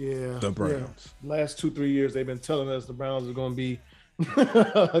were. Yeah. The Browns. Yeah. Last 2-3 years, they've been telling us the Browns are going to be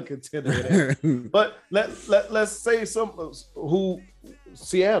a contender. But let's say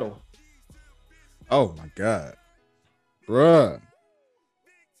Seattle. Oh my God. Bruh.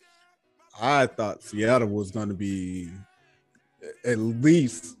 I thought Seattle was going to be at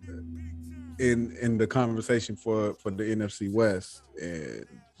least in the conversation for the NFC West. And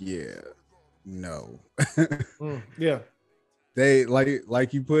no. Yeah. They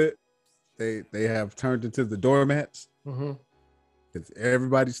like you put, they have turned into the doormats. Mm-hmm. Because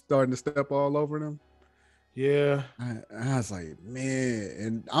everybody's starting to step all over them. Yeah. I was like, man,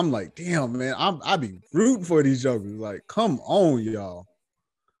 and I'm like, damn, man, I be rooting for these jokers. Like, come on, y'all.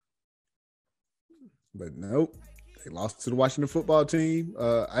 But nope, they lost to the Washington football team.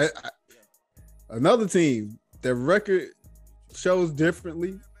 Another team, their record shows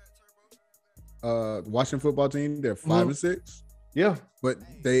differently. The Washington football team, they're 5-6. Yeah, but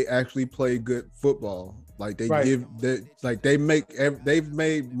they actually play good football. Like they've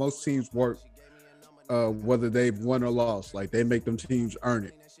made most teams work, whether they've won or lost. Like they make them teams earn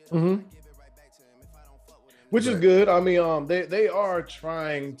it. Mm-hmm. Which is good. I mean, they are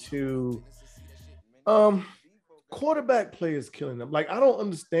trying to. Quarterback play is killing them. Like I don't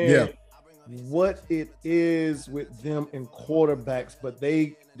understand what it is with them and quarterbacks, but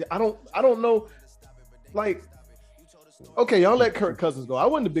I don't know. Like, okay, y'all let Kirk Cousins go. I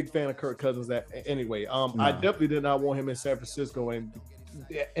wasn't a big fan of Kirk Cousins anyway. I definitely did not want him in San Francisco. And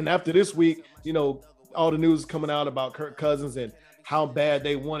after this week, all the news is coming out about Kirk Cousins and how bad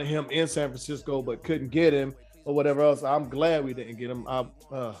they wanted him in San Francisco but couldn't get him or whatever else. I'm glad we didn't get him.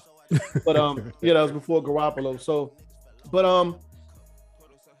 But that was before Garoppolo. So, but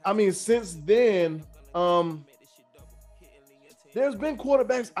I mean, since then, there's been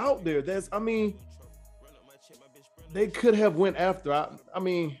quarterbacks out there. They could have went after. I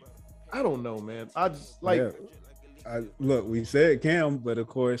mean, I don't know, man. I just like. Yeah. Look, we said Cam, but of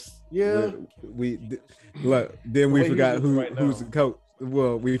course, we look. Then we forgot who's the coach.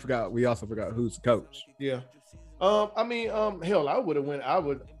 Well, we also forgot who's the coach. Yeah. I mean, hell, I would have went.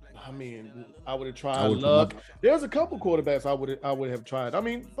 I mean, I would have tried Luck. There's a couple quarterbacks I would have tried. I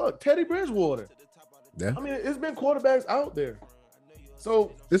mean, fuck, Teddy Bridgewater. Yeah. I mean, it's been quarterbacks out there.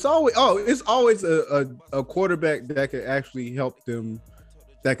 So it's always a quarterback that could actually help them.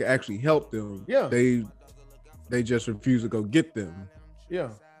 Yeah. They just refuse to go get them. Yeah.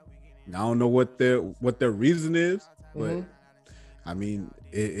 I don't know what their reason is, but I mean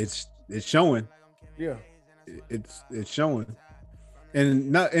it's showing. Yeah. It's showing.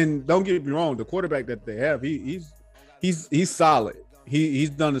 And don't get me wrong, the quarterback that they have, he's solid. He's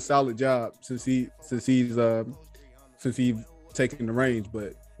done a solid job since he's taken the reins,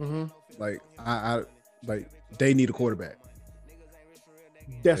 but like I they need a quarterback.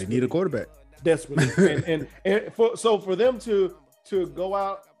 Desperately. They need a quarterback. Desperately. and for them to go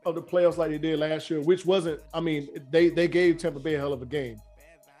out of the playoffs like they did last year, which wasn't, I mean, they gave Tampa Bay a hell of a game.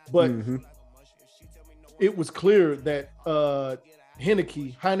 But it was clear that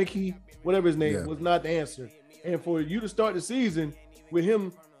Heineke, whatever his name, was not the answer. And for you to start the season with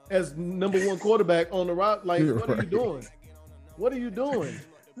him as number one quarterback on the route, like, what are you doing? What are you doing?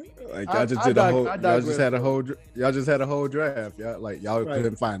 Like y'all just had a whole draft. Y'all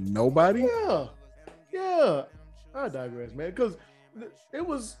couldn't find nobody. Yeah. I digress, man, because it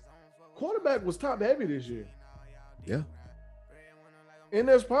was quarterback was top heavy this year. Yeah. And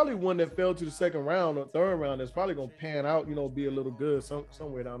there's probably one that fell to the second round or third round that's probably gonna pan out, be a little good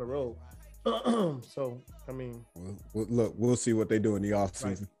somewhere down the road. So I mean, look, we'll see what they do in the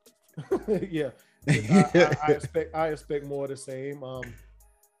offseason. Right. Yeah, I expect more of the same.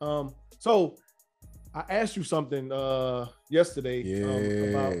 So I asked you something yesterday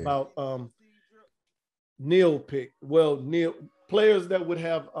about Neil pick. Well, Neil players that would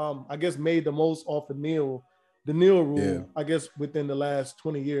have I guess made the most off of the Neil rule, I guess within the last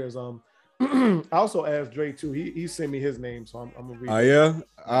 20 years. I also asked Dre too. He sent me his name, so I'm gonna read. Oh yeah,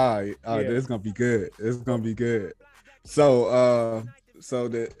 all right. It's gonna be good. It's gonna be good. So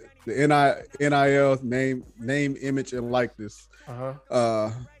the NIL name, image, and likeness.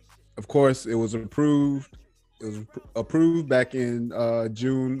 Of course, it was approved. It was approved back in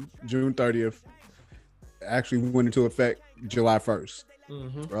June 30th. Actually went into effect July 1st.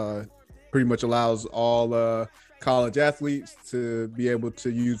 Pretty much allows all college athletes to be able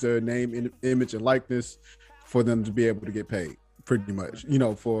to use their name, image, and likeness for them to be able to get paid. Pretty much,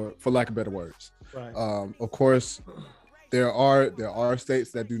 for lack of better words. Right. Of course, there are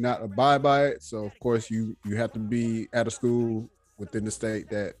states that do not abide by it. So of course, you have to be at a school within the state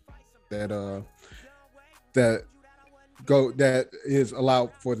that is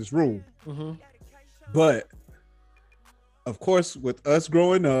allowed for this rule. But of course, with us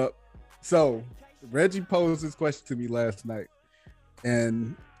growing up, so Reggie posed this question to me last night,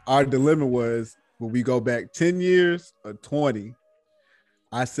 and our dilemma was, will we go back 10 years or 20?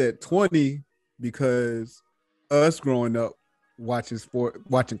 I said 20 because us growing up watching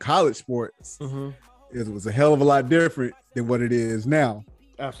college sports, it was a hell of a lot different than what it is now.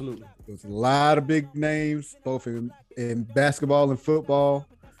 Absolutely. There's a lot of big names, both in basketball and football.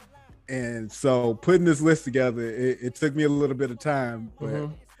 And so putting this list together, it took me a little bit of time,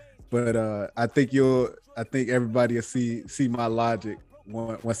 but I think everybody will see my logic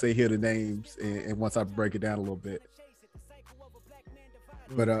once they hear the names and once I break it down a little bit.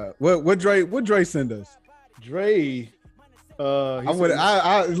 But what Dre send us? Dre, I'm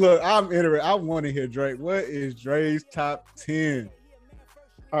interested. I want to hear Drake. What is Dre's top 10?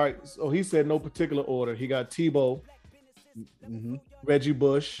 All right, so he said no particular order. He got Tebow, Reggie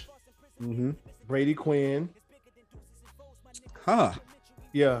Bush, Brady Quinn,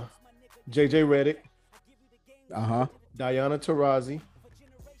 yeah, JJ Redick, Diana Taurasi,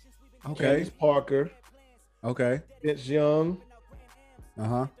 Candace Parker, Vince Young,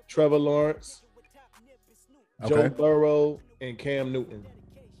 Trevor Lawrence, Joe Burrow, and Cam Newton.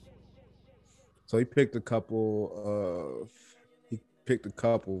 So he picked a couple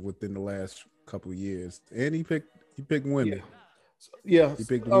within the last couple of years, and he picked women. Yeah, he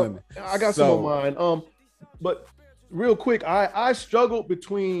picked women. I got some on mine. But real quick, I struggled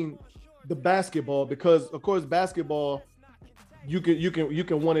between the basketball because, of course, basketball you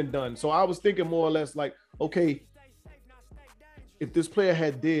can one and done. So I was thinking more or less like, okay, if this player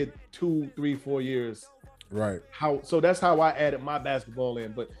had did 2, 3, 4 years, right? So that's how I added my basketball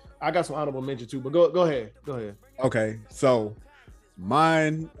in. But I got some honorable mention too. But go ahead. Okay, so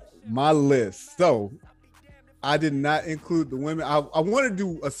my list. So I did not include the women. I want to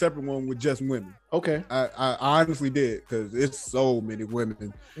do a separate one with just women. Okay. I honestly did because it's so many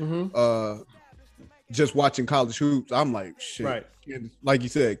women. Just watching college hoops, I'm like, shit. Right. Like you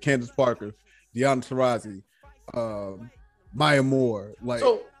said, Candace Parker, Deanna Taurasi, Maya Moore. Like,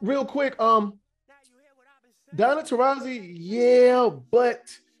 so real quick, Diana Taurasi, yeah, but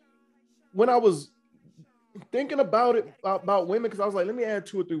when I was thinking about it about women, because I was like, let me add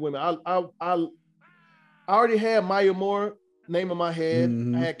 2 or 3 women. I already had Maya Moore name in my head.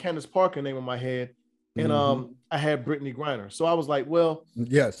 Mm-hmm. I had Candace Parker name in my head, and I had Brittany Griner. So I was like, well,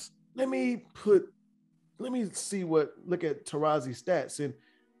 yes, let me look at Taurasi's stats. And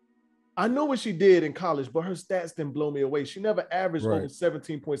I know what she did in college, but her stats didn't blow me away. She never averaged over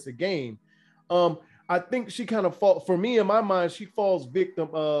 17 points a game. I think she kind of for me, in my mind, she falls victim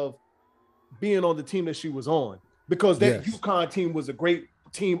of being on the team that she was on, because that UConn team was a great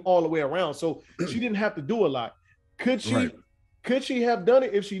team all the way around. So she didn't have to do a lot. Could she have done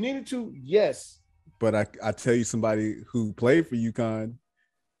it if she needed to? Yes. But I tell you, somebody who played for UConn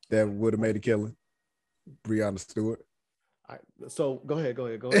that would have made a killing, Breanna Stewart. So go ahead.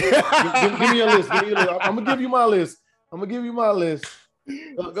 give me your list. I'm gonna give you my list.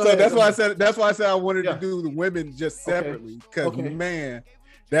 That's why I said I wanted to do the women just separately, because man,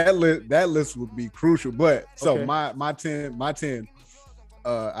 that list would be crucial. But so my 10,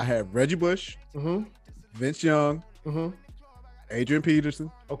 I have Reggie Bush, Vince Young, Adrian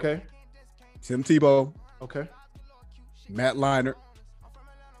Peterson, Tim Tebow, Matt Leinart,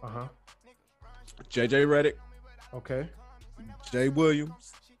 JJ Redick, Jay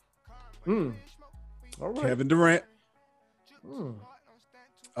Williams, Kevin Durant,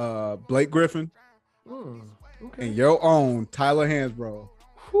 Blake Griffin, and your own Tyler Hansbrough.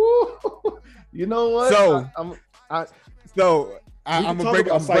 You know what? So I'm gonna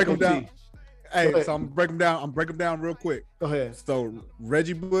break them down. Hey, so I'm breaking them down real quick. Go ahead. So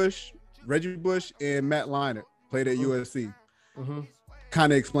Reggie Bush and Matt Leinart played at USC.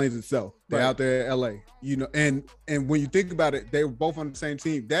 Kind of explains itself. They're out there in LA, you know, and when you think about it, they were both on the same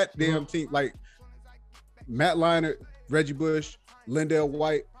team. That damn team, like Matt Leinart, Reggie Bush, Lindell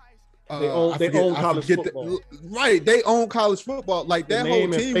White. They own college football. They own college football. Like that whole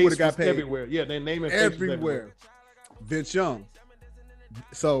team would have got paid everywhere. Yeah, they name it everywhere. Vince Young.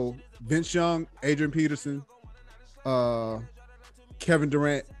 So Vince Young, Adrian Peterson, Kevin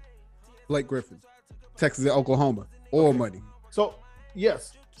Durant, Blake Griffin, Texas and Oklahoma, oil money. So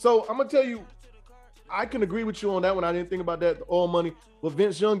yes. So I'm gonna tell you, I can agree with you on that one. I didn't think about that, the oil money. But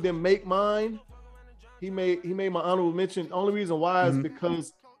Vince Young didn't make mine. He made my honorable mention. The only reason why is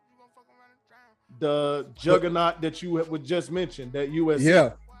because the juggernaut that you would just mention, that USC.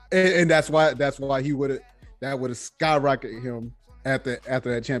 Yeah, and that's why that would have skyrocketed him after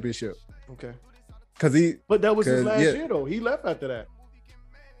that championship. Okay. But that was his last year though. He left after that.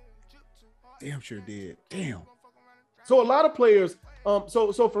 Damn sure did. Damn. So a lot of players.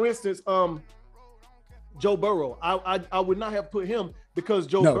 So for instance, Joe Burrow. I would not have put him because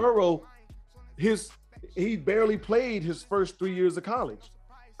Joe Burrow, he barely played his first 3 years of college.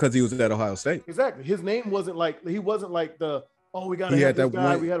 Because he was at Ohio State. Exactly. His name wasn't like we gotta have this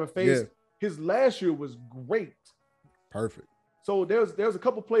guy. We had a face. Yeah. His last year was great. Perfect. So there's a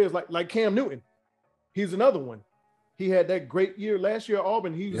couple players like Cam Newton. He's another one. He had that great year last year at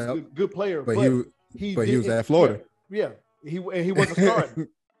Auburn. He was a good player, but he was at Florida. Yeah. He wasn't starting.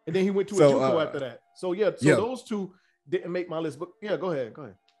 And then he went to a JUCO after that. So those two didn't make my list. But yeah, go ahead.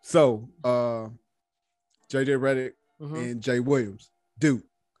 So JJ Redick and Jay Williams. Dude,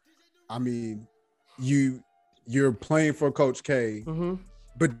 I mean, you're playing for Coach K,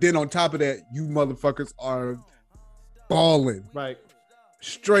 but then on top of that, you motherfuckers are balling. Right.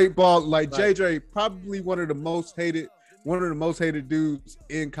 Straight ball. Like JJ, probably one of the most hated dudes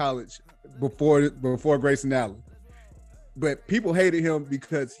in college before Grayson Allen. But people hated him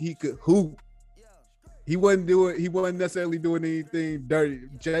because he could hoop. He wasn't necessarily doing anything dirty.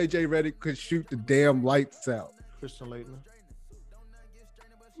 JJ Redick could shoot the damn lights out. Christian Laettner.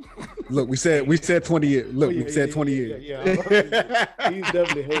 Look, we said 20 years. Look, we said 20 years. Yeah. He's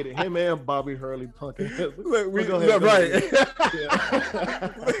definitely hated. Him and Bobby Hurley punking.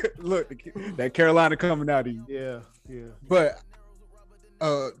 Look, that Carolina coming out of you. Yeah. But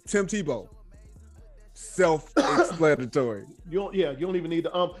Tim Tebow, self-explanatory. You don't even need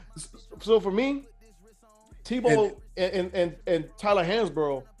to so for me, Tebow and Tyler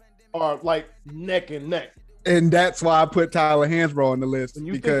Hansbrough are like neck and neck. And that's why I put Tyler Hansbrough on the list,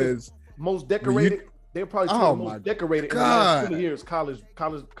 because most decorated, they're probably the most decorated in the last 20 years, college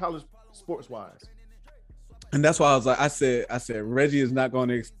sports wise. And that's why I said Reggie is not going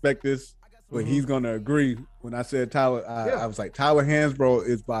to expect this, but he's going to agree. When I said Tyler, I was like, Tyler Hansbrough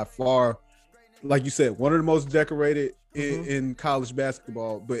is by far, like you said, one of the most decorated in college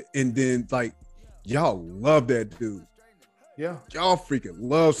basketball. And then like y'all love that dude. Yeah, y'all freaking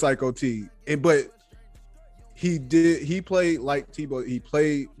love Psycho T. But He played like Tebow. He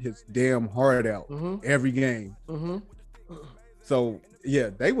played his damn heart out every game. So yeah,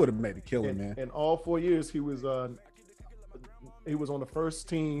 they would have made a killing, man. In all 4 years, he was on the first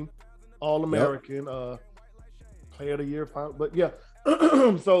team, All American, Player of the Year. But yeah,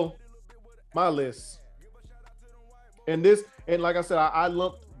 so my list, and like I said, I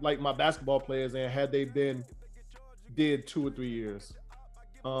lumped like my basketball players, and had they did 2 or 3 years,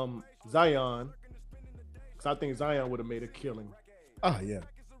 Zion, because I think Zion would have made a killing. Oh yeah,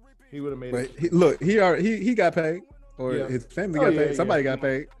 he would have made. But he got paid, or his family got paid. Somebody got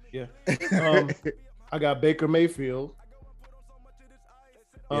paid. Yeah. I got Baker Mayfield.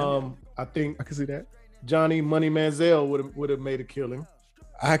 I think I can see that. Johnny Money Manziel would have made a killing.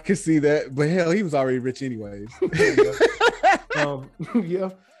 I can see that, but hell, he was already rich anyways. Yeah.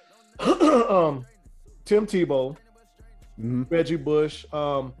 Tim Tebow, Reggie Bush.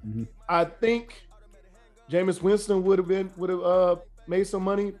 I think Jameis Winston would have made some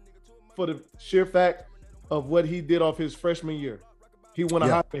money for the sheer fact of what he did off his freshman year. He won a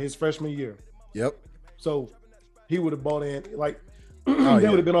Heisman his freshman year. Yep. So he would have bought in like they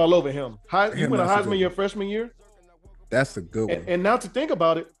would have been all over him. He won a Heisman your freshman year. That's a good one. And now to think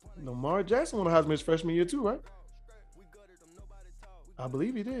about it, Lamar Jackson won a Heisman his freshman year too, right? I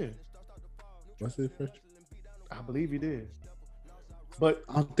believe he did. What's his freshman? I believe he did. But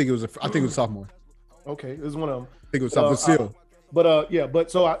I think it was sophomore. Okay, it was one of them. I think it was sophomore still.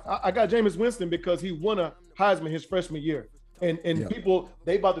 But so I got Jameis Winston because he won a Heisman his freshman year. And people,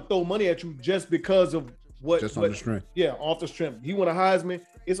 they about to throw money at you just because of on the strength. Yeah, off the strength. He won a Heisman.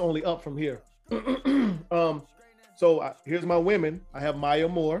 It's only up from here. So here's my women. I have Maya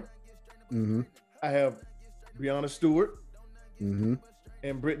Moore. I have Breonna Stewart. And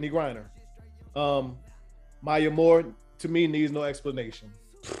Brittany Griner. Maya Moore, to me, needs no explanation.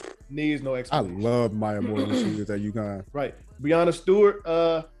 I love Maya Moore when she was at UConn. Right. Breonna Stewart,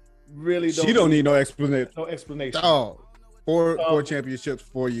 really don't. She don't need no explanation. No explanation. Oh, four championships,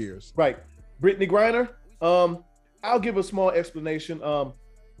 4 years. Right. Brittany Griner, I'll give a small explanation.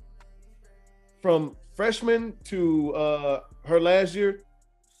 From freshman to her last year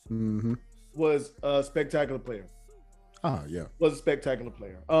was a spectacular player. Oh, yeah. Was a spectacular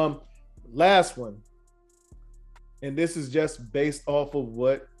player. Last one, and this is just based off of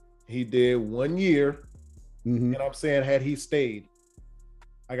what he did 1 year, and I'm saying had he stayed,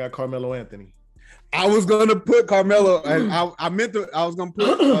 I got Carmelo Anthony. I was gonna put Carmelo, and I was gonna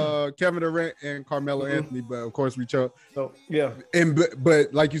put Kevin Durant and Carmelo Anthony, but of course we chose. So yeah,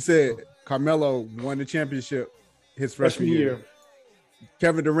 but like you said, Carmelo won the championship his freshman year.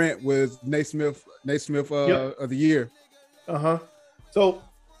 Kevin Durant was Naismith of the year. So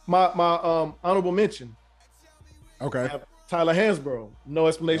my honorable mention. Okay. I have Tyler Hansbrough. No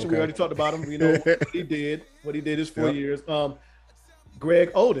explanation. Okay. We already talked about him. We know what he did. What he did his 4 years.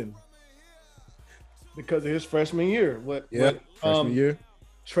 Greg Oden, because of his freshman year. Freshman year.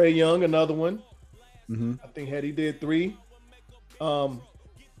 Trae Young, another one. I think had he did 3. Joakim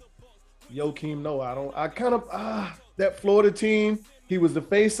Noah. That Florida team. He was the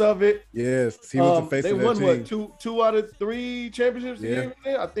face of it. Yes, he was the face of that team. They won what, two out of 3 championships.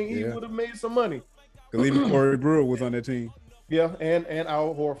 I think he would have made some money. I believe Corey Brewer was on that team. Yeah, and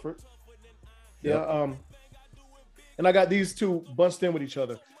Al Horford. Yeah, and I got these two bunched in with each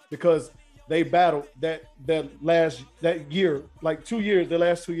other because they battled that year, like 2 years, the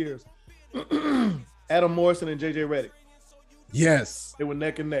last 2 years. Adam Morrison and JJ Redick. Yes. They were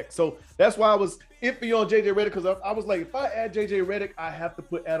neck and neck. So that's why I was iffy on JJ Redick, because I was like, if I add JJ Redick, I have to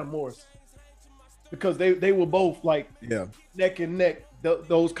put Adam Morrison. Because they were both like neck and neck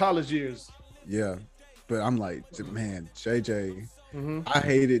those college years. Yeah. But I'm like, man, JJ. I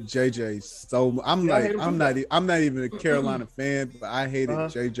hated JJ so much. I'm not even a Carolina fan, but I hated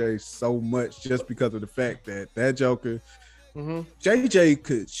JJ so much just because of the fact that Joker, JJ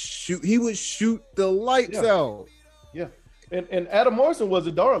could shoot. He would shoot the lights out. Yeah. And Adam Morrison was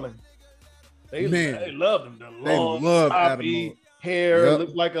a darling. They loved him. The long, choppy hair,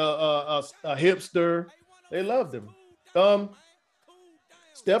 looked like a hipster. They loved him.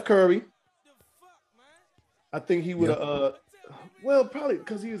 Steph Curry. I think he would have, probably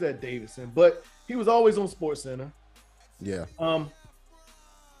because he was at Davidson, but he was always on SportsCenter. Yeah.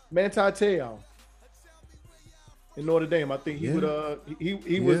 Manti Te'o in Notre Dame. I think he would.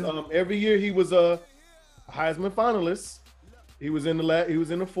 He was every year he was a Heisman finalist. He was in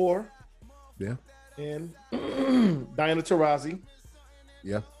the 4. Yeah. And Diana Taurasi.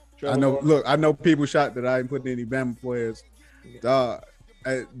 Yeah. I know. Look, I know people shocked that I didn't put any Bama players.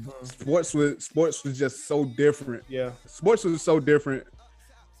 Sports was just so different. Yeah. Sports was so different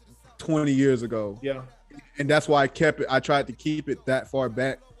 20 years ago. Yeah. And that's why I kept it. I tried to keep it that far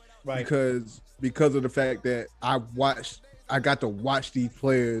back, right? Because of the fact that I got to watch these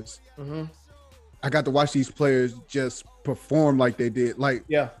players. Mm-hmm. I got to watch these players just perform like they did, like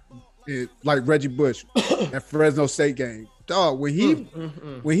like Reggie Bush at Fresno State game. Dog, when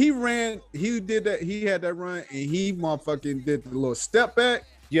he ran, he did that. He had that run, and he motherfucking did the little step back.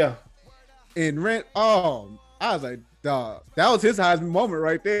 Yeah, and ran. Oh, I was like, dog, that was his Heisman moment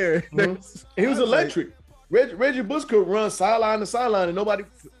right there. Mm-hmm. He was electric. Reggie Bush could run sideline to sideline, and nobody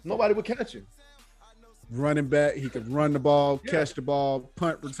would catch him. Running back, he could run the ball, catch the ball,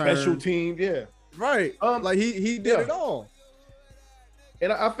 punt return, special team, right. Like he did it all.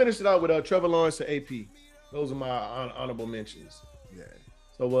 And I finished it out with Trevor Lawrence and AP. Those are my honorable mentions. Yeah.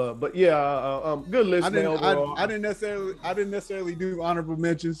 So, but good list. I didn't necessarily do honorable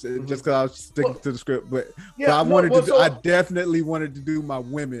mentions just because I was sticking to the script. But I definitely wanted to do my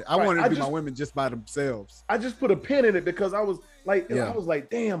women. I wanted to do my women just by themselves. I just put a pin in it because I was like,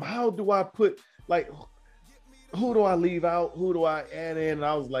 damn, how do I put who do I leave out? Who do I add in? And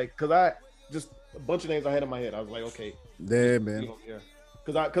I was like, because I just a bunch of names I had in my head. I was like, okay, yeah, man.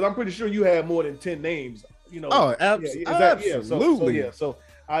 Because I'm pretty sure you had more than 10 names. Oh, absolutely. So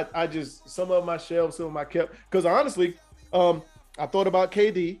I just some of my shelves, some of my kept. Because honestly, I thought about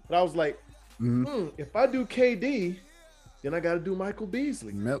KD, but I was like, if I do KD, then I got to do Michael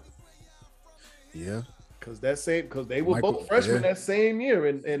Beasley. Yeah. Because they were both freshmen that same year,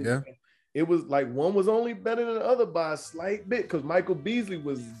 and it was like one was only better than the other by a slight bit because Michael Beasley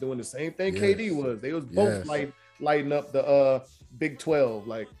was doing the same thing KD was. They was both lighting up the Big 12,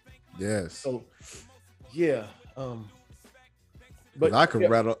 like. Yes. So, yeah. But I can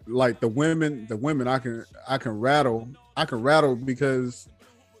rattle like the women. I can rattle because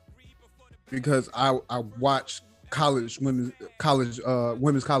I watch women's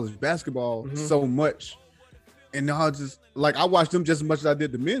college basketball so much. And I just like I watched them just as much as I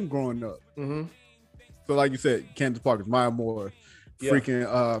did the men growing up. Mm-hmm. So, like you said, Candace Parker, Maya Moore,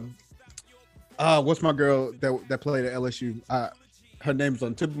 freaking what's my girl that played at LSU? Her name's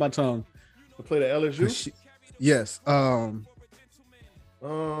on the tip of my tongue. Played at LSU. Yes.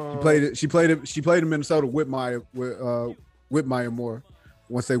 She played in Minnesota with Maya Moore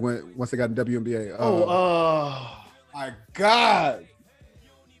once they got in WNBA. My God.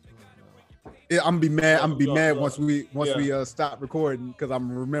 I'm gonna be mad once we stop recording because I'm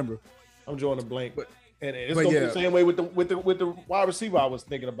gonna remember. I'm drawing a blank, but it's gonna be the same way with the wide receiver I was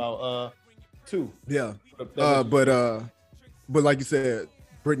thinking about too. Yeah. But like you said,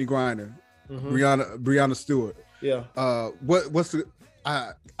 Brittany Griner, Brianna Stewart. Yeah. What's the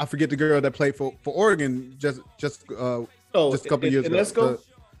I forget the girl that played for Oregon just a couple years ago.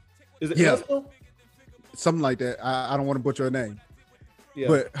 Is it Inesco? Something like that. I don't want to butcher her name. Yeah.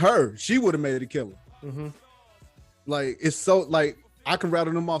 But she would have made it a killer. Mm-hmm. Like it's so like I can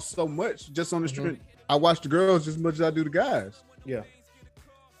rattle them off so much just on the street. I watch the girls just as much as I do the guys. Yeah.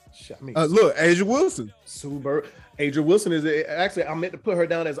 Look, Asia Wilson. Sue Bird. Asia Wilson is actually I meant to put her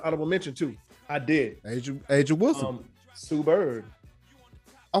down as honorable mention too. I did. Asia Wilson. Sue Bird.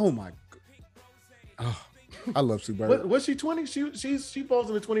 Oh my God. Oh, I love Sue Bird. Was she 20? She falls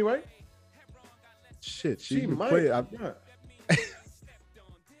in the 20, right? Shit, she might.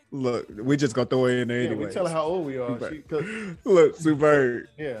 Look, we just gonna throw her in there anyway. We tell her how old we are. Look, Sue Bird.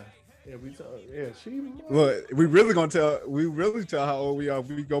 Yeah, she. Look, we really tell how old we are if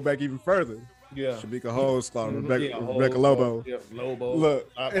we go back even further. Yeah, Shamika Holdsclaw, Rebecca Lobo. Yeah, Lobo. Look,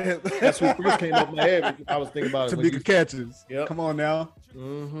 that's who first came up in my head. I was thinking about it. Tamika Catchings. Yep. Come on now.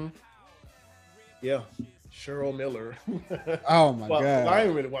 Mm-hmm. Yeah, Cheryl Miller. Oh my God! I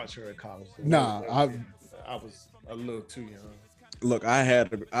didn't really watch her at college. Nah, I was a little too young. Look, I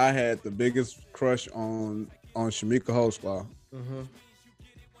had the biggest crush on Shamika Holdsclaw. Mm-hmm.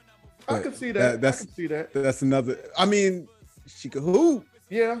 I can see that. I can see that. That's another. I mean, she could hoop.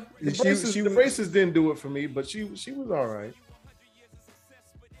 Yeah, the braces didn't do it for me, but she was all right.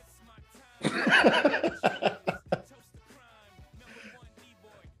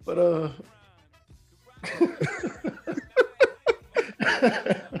 But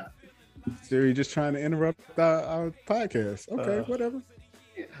Siri just trying to interrupt our podcast. Okay, whatever.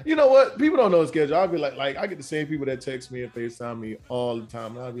 You know what? People don't know the schedule. I'll be like I get the same people that text me and FaceTime me all the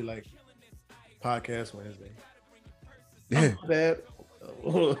time. And I'll be like, podcast Wednesday. Yeah. Bad.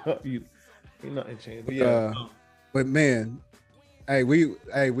 you nothing changed. But yeah. But man, we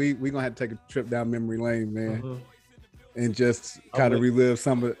gonna have to take a trip down memory lane, man, and just kind of relive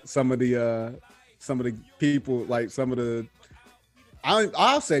some of the people, like some of the.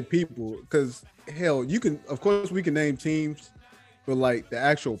 I'll say people because hell, we can name teams, but like the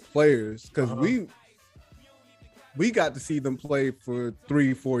actual players, because we got to see them play for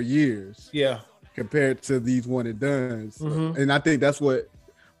 3-4 years. Yeah. Compared to these one and dones. Mm-hmm. And I think that's what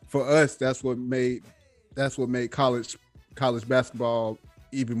for us, that's what made college basketball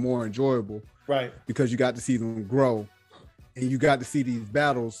even more enjoyable. Right. Because you got to see them grow. And you got to see these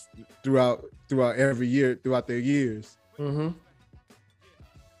battles throughout every year, throughout their years. Mm-hmm.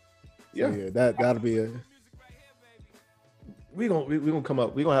 Yeah. So that'll be a. We're gonna come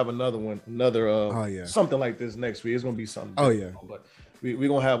up. We're gonna have another one, something like this next week. It's gonna be something. Oh yeah. But we're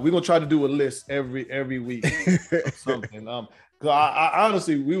gonna try to do a list every week or something. Cause I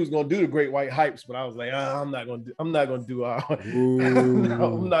honestly, we was gonna do the Great White Hypes, but I was like, I'm not gonna do our.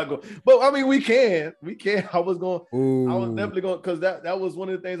 No, I'm not going. But I mean, we can. I was definitely going, because that was one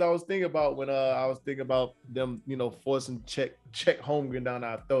of the things I was thinking about when I was thinking about them, forcing Chet Holmgren down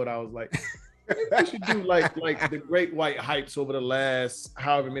our throat. I was like, maybe we should do like the Great White Hypes over the last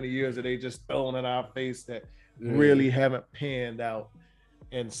however many years that they just thrown in our face that really haven't panned out.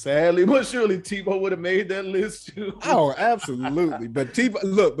 And sadly, but surely Tebow would have made that list too. Oh, absolutely. But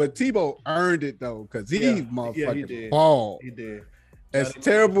Tebow earned it though, because he motherfucking balled. He did. As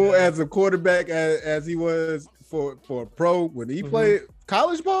terrible as a quarterback as he was for a pro when he played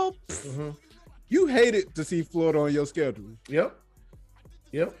college ball, you hated to see Florida on your schedule. Yep.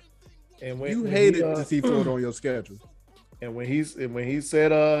 And you hated to see Florida on your schedule. And when he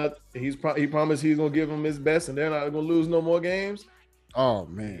said he promised he's gonna give him his best and they're not gonna lose no more games. Oh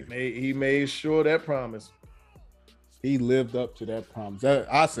man, he made sure that promise. He lived up to that promise.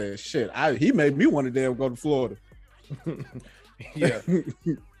 I said, shit. He made me want to damn go to Florida. Yeah,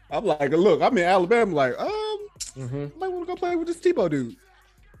 I'm like, look, I'm in Alabama. Like, I might want to go play with this Tebow dude,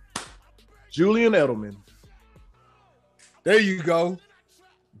 Julian Edelman. There you go,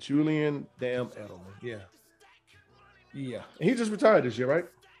 Julian damn Edelman. Yeah. And he just retired this year, right?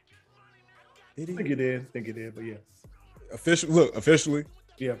 Did he? I think he did, but yeah. Officially.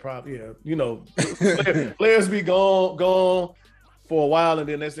 Yeah, probably. Yeah, players be gone for a while, and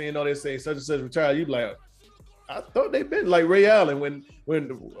then next thing you know, they say such and such retired. You be like, I thought they'd been like Ray Allen when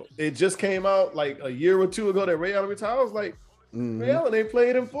it just came out like a year or two ago that Ray Allen retired. I was like, Ray Allen ain't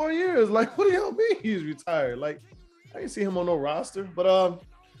played in 4 years. Like, what do y'all mean he's retired? Like, I didn't see him on no roster. But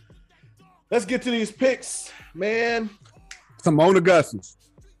let's get to these picks, man. Simone Augustus.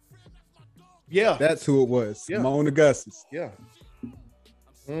 Yeah, that's who it was. Yeah. Simone Augustus. Yeah.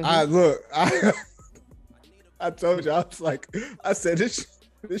 I told you, I was like, I said this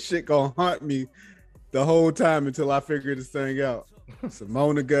shit gonna haunt me the whole time until I figure this thing out.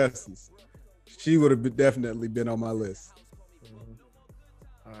 Simone Augustus. She would have definitely been on my list.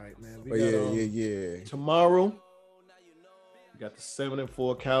 All right, man. Yeah. Tomorrow, we got the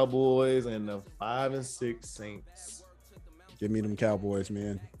 7-4 Cowboys and the 5-6 Saints. Give me them Cowboys,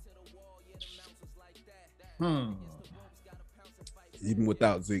 man. Even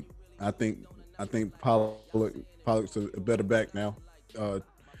without Zeke, I think Pollock's a better back now.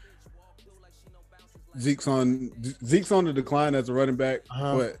 Zeke's on the decline as a running back,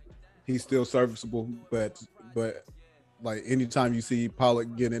 but he's still serviceable. But like anytime you see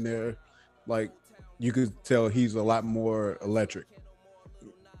Pollock get in there, like you could tell he's a lot more electric.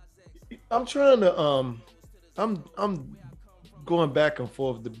 I'm trying to I'm going back and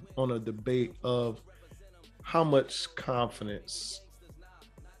forth on a debate of how much confidence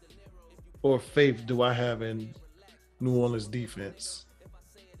or faith do I have in New Orleans defense?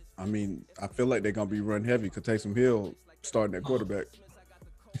 I mean, I feel like they're gonna be run heavy because Taysom Hill starting at quarterback.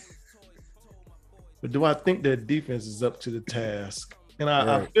 But do I think their defense is up to the task? And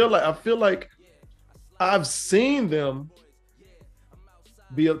I feel like I've seen them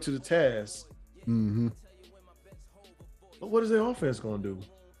be up to the task. Mm-hmm. But what is their offense gonna do?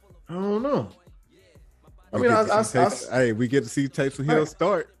 I don't know. We get to see Taysom Hill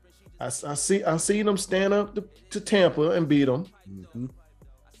start. I see them stand up to Tampa and beat them. Mm-hmm.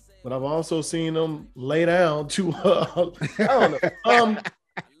 But I've also seen them lay down to I don't know.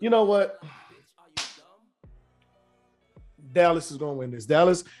 You know what? Dallas is going to win this.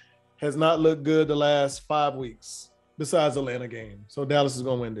 Dallas has not looked good the last 5 weeks besides the Atlanta game. So Dallas is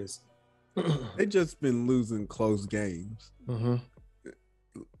going to win this. They just been losing close games. Mm-hmm.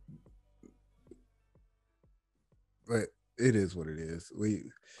 But it is what it is.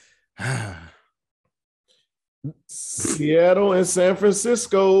 Seattle and San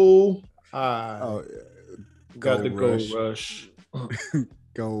Francisco. Got the Gold Rush.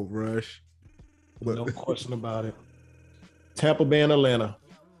 Gold Rush. No question about it. Tampa Bay and Atlanta.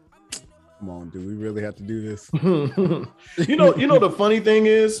 Come on, do we really have to do this? You know the funny thing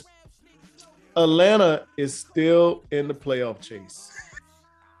is, Atlanta is still in the playoff chase.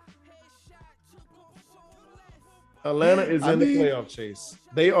 Atlanta is in the playoff chase.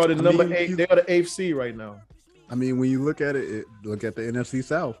 They are the number 8. They are the 8th seed right now. I mean, when you look at it, look at the NFC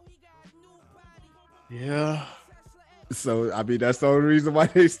South. Yeah. So I mean, that's the only reason why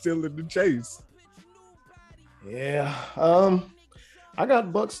they still in the chase. Yeah. I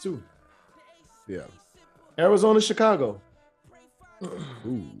got Bucks too. Yeah. Arizona, Chicago.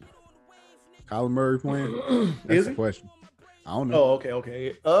 Ooh. Kyler Murray playing? That's the question. I don't know. Oh,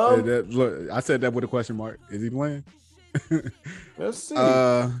 okay. Look, I said that with a question mark. Is he playing? Let's see.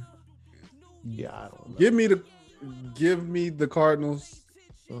 Yeah, I don't know. Give me the Cardinals.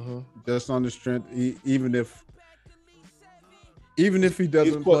 Just on the strength, even if he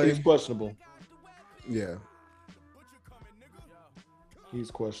doesn't play, he's questionable. Yeah, he's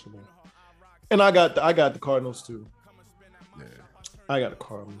questionable. And I got the Cardinals too. Yeah, I got the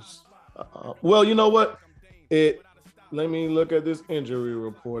Cardinals. Well, you know what? Let me look at this injury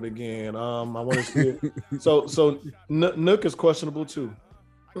report again. I want to see it. So Nook is questionable too.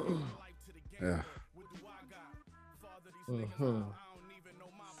 Yeah.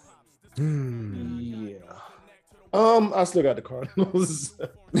 Yeah. I still got the Cardinals.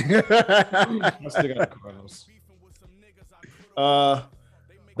 I still got the Cardinals.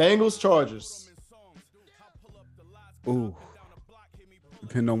 Bengals, Chargers. Ooh.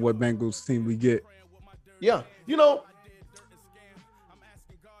 Depending on what Bengals team we get. Yeah. You know,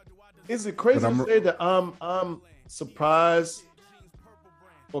 is it crazy to say that I'm surprised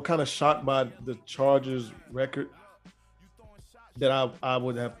or kind of shocked by the Chargers record? That I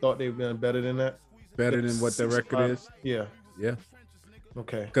would have thought they've been better than that. Better than what their record is? Yeah. Yeah.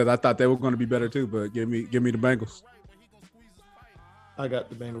 Okay. Because I thought they were going to be better too, but give me the Bengals. I got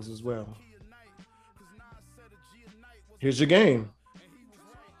the Bengals as well. Here's your game.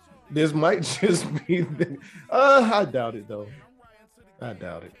 This might just be I doubt it though. I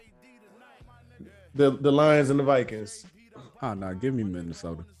doubt it. The Lions and the Vikings. Oh no, give me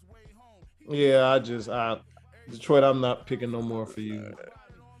Minnesota. Yeah, Detroit, I'm not picking no more for you.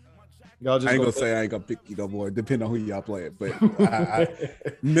 Y'all just I ain't gonna say I ain't gonna pick you no more, depending on who y'all playing. But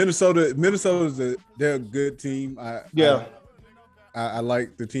Minnesota's they're a good team. I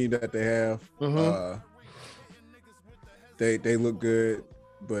like the team that they have. They look good,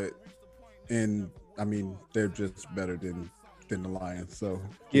 but I mean they're just better than the Lions. So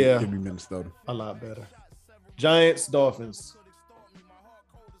give me Minnesota. A lot better. Giants, Dolphins.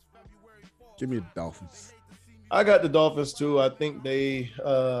 Give me the Dolphins. I got the Dolphins too. I think they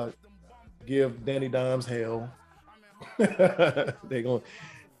give Danny Dimes hell. They're gonna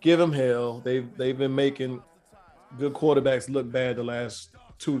give him hell. They've been making good quarterbacks look bad the last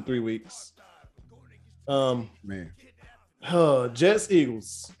 2-3 weeks. Man. Jets,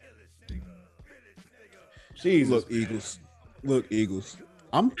 Eagles. Jesus. Look, Eagles.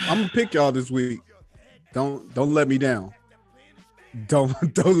 I'm gonna pick y'all this week. Don't let me down. Don't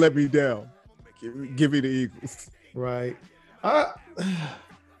let me down. Give me the Eagles. Right.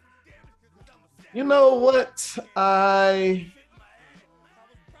 You know what? I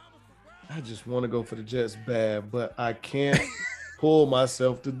just want to go for the Jets bad, but I can't pull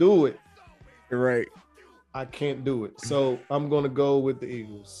myself to do it. You're right. I can't do it. So I'm going to go with the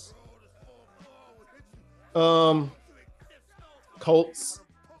Eagles. Colts,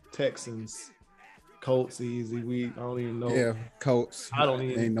 Texans. Colts easy. I don't even know. Yeah, Colts. I don't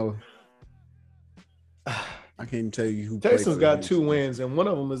even ain't know. I can't even tell you who. Texans got 2 wins, and one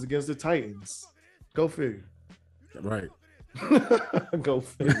of them is against the Titans. Go figure. Right. Go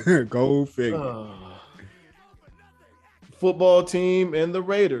figure. Go figure. Football team and the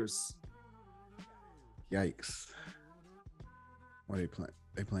Raiders. Yikes. What are they playing?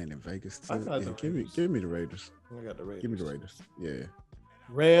 They playing in Vegas too. Give me the Raiders. I got the Raiders. Give me the Raiders. Yeah.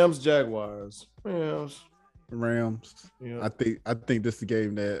 Rams, Jaguars. Rams. Yeah. I think this is the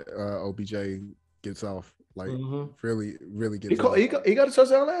game that OBJ gets off. Like really gets off. He got a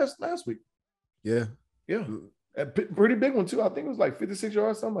touchdown last week. Yeah. Yeah. A pretty big one too. I think it was like 56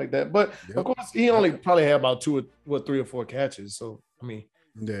 yards, something like that. But of course, he only probably had about 3 or 4 catches. So I mean,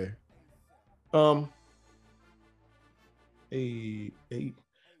 yeah. Eight.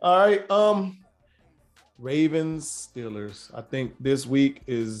 All right. Ravens, Steelers. I think this week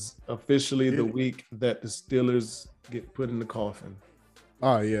is officially the week that the Steelers get put in the coffin.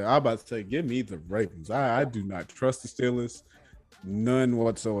 Oh yeah, I'm about to say, give me the Ravens. I do not trust the Steelers, none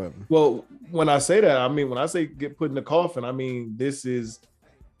whatsoever. Well, when I say that, I mean when I say get put in the coffin, I mean this is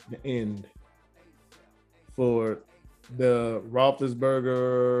the end for the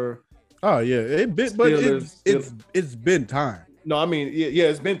Roethlisberger. Oh yeah, it's been time. No, I mean yeah,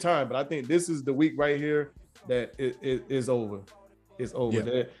 it's been time, but I think this is the week right here that it is over. It's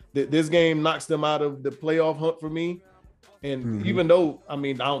over. This game knocks them out of the playoff hunt for me. And even though, I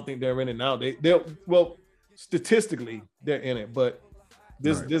mean, I don't think they're in it now. They're well, statistically, they're in it, but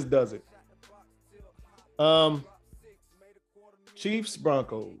this does it. Chiefs,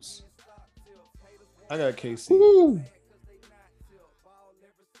 Broncos. I got KC. Woo.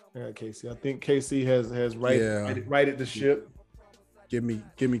 I got KC. I think KC has righted the ship. Give me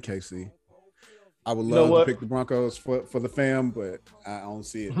KC. I would love to pick the Broncos for the fam, but I don't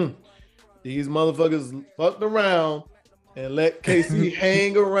see it. These motherfuckers fucked around and let KC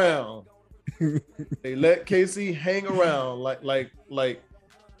hang around. They let KC hang around like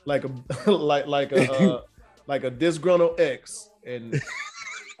a disgruntled ex, and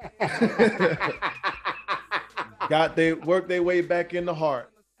worked their way back in the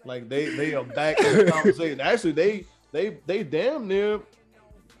heart. Like they are back in the conversation. Actually, they damn near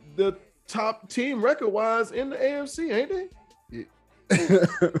the top team record-wise in the AFC, ain't they? Yeah.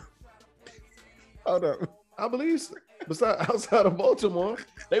 Hold up. I believe so. Outside of Baltimore,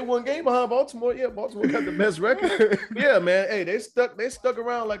 they one game behind Baltimore. Yeah, Baltimore got the best record. Yeah, man. Hey, they stuck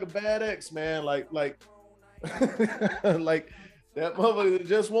around like a bad ex, man. Like like that motherfucker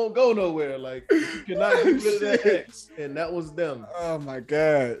just won't go nowhere. Like you cannot get rid of that ex, and that was them. Oh my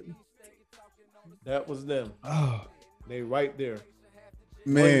God, that was them. Oh, they right there.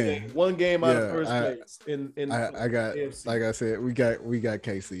 Man, one game out of first place. I got AFC. Like I said, we got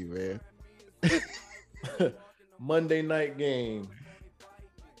KC, man. Monday night game.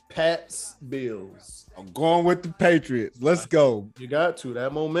 Pats, Bills. I'm going with the Patriots. Let's go. You got to.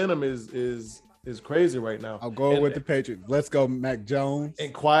 That momentum is crazy right now. I'm going with the Patriots. Let's go, Mac Jones.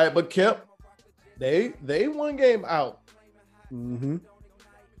 And quiet but kept. They one game out. AFC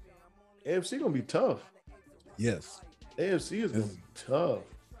gonna be tough. Yes. AFC is gonna be tough.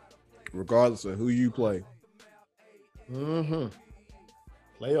 Regardless of who you play.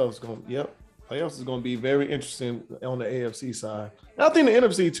 Playoffs is going to be very interesting on the AFC side. And I think the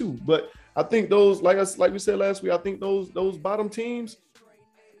NFC too, but I think those, like we said last week, I think those bottom teams,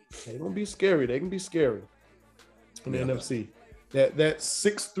 they're going to be scary. They can be scary in the NFC. That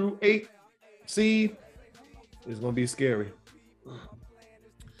 6 through 8 seed is going to be scary.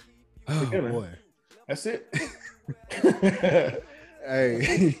 Oh boy, that's it.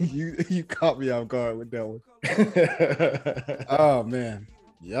 Hey, you caught me off guard with that one. Oh man,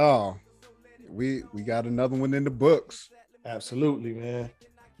 y'all. We got another one in the books. Absolutely, man.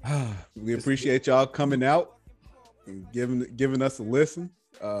 We appreciate y'all coming out and giving us a listen.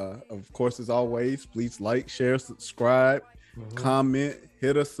 Of course, as always, please like, share, subscribe, comment,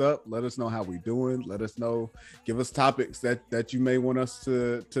 hit us up. Let us know how we doing. Let us know. Give us topics that you may want us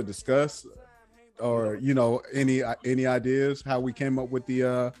to discuss, or any ideas how we came up with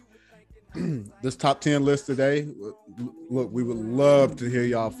the this top 10 list today. Look, we would love to hear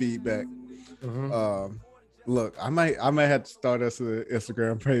y'all feedback. Look, I might have to start us an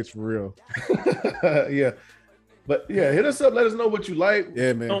Instagram page for real. Yeah, but yeah, hit us up. Let us know what you like,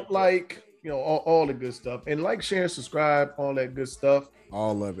 man. Don't like, all the good stuff, and like, share, subscribe, all that good stuff.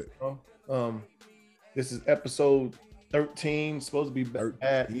 All of it. This is episode 13. Supposed to be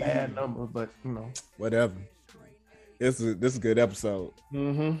bad number, but whatever. This is a good episode.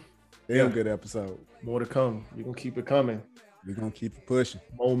 Damn good episode. More to come. We're gonna keep it coming. We're gonna keep it pushing.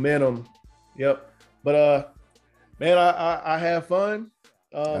 Momentum. Yep. But man, I have fun.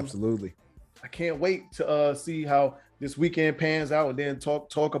 Absolutely. I can't wait to see how this weekend pans out, and then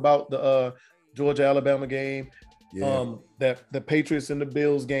talk about the Georgia Alabama game. Yeah. That the Patriots and the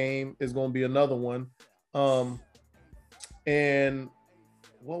Bills game is going to be another one. And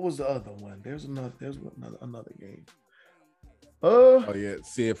what was the other one? There's another game. Oh yeah.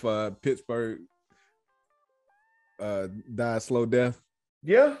 See if Pittsburgh dies slow death.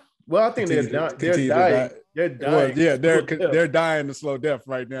 Yeah. Well, I think they're dying. They're dying. Well, yeah, they're dying to slow death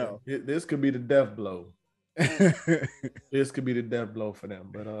right now. This could be the death blow. This could be the death blow for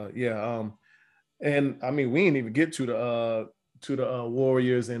them. But and I mean, we didn't even get to the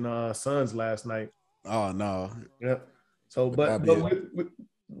Warriors and Suns last night. Oh no. Yep. So, but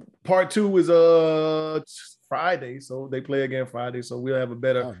part 2 is Friday, so they play again Friday. So we'll have a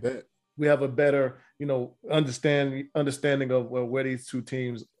better. We have a better, understanding of where these two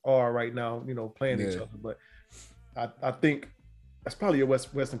teams are right now, playing each other. But I think that's probably a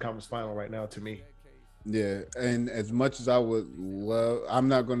Western Conference final right now to me. Yeah, and as much as I would love, I'm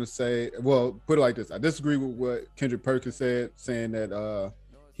not going to say, well, put it like this. I disagree with what Kendrick Perkins said, saying that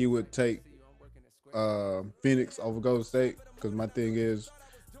he would take Phoenix over Golden State, because my thing is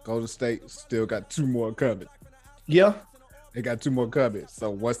Golden State still got 2 more coming. Yeah. They got 2 more coming. So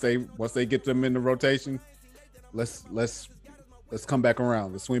once they get them in the rotation, let's let's come back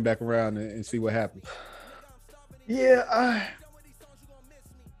around. Let's swing back around and see what happens. Yeah,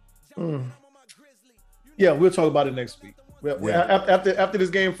 yeah, we'll talk about it next week. After this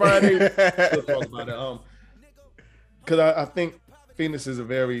game Friday, we'll talk about it. Because I think Phoenix is a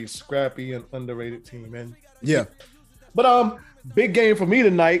very scrappy and underrated team, man. Yeah. But big game for me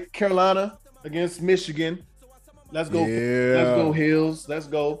tonight, Carolina against Michigan. Let's go. Yeah. Let's go Hills. Let's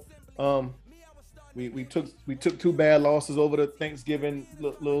go. We took 2 bad losses over the Thanksgiving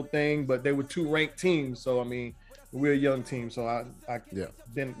little thing, but they were 2 ranked teams. So I mean, we're a young team, so I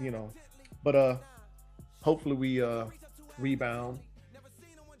didn't, you know, but hopefully we rebound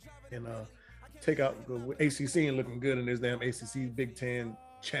and take out the ACC and looking good in this damn ACC Big Ten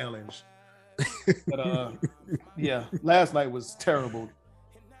challenge. But yeah, last night was terrible.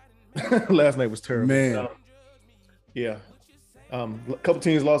 Man. Yeah. A couple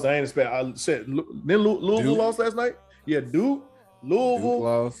teams lost. I ain't expect. I said then Louisville lost last night. Yeah, Duke, Louisville, Duke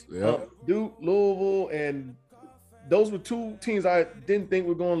lost. Yeah, Duke, Louisville, and those were 2 teams I didn't think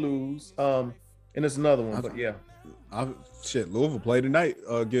were going to lose. And it's another one, but yeah. Louisville played tonight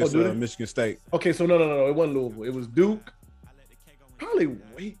against Michigan State. Okay, so no, it wasn't Louisville. It was Duke. Probably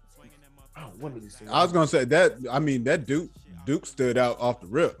one of these things. I was gonna say that. I mean, that Duke stood out off the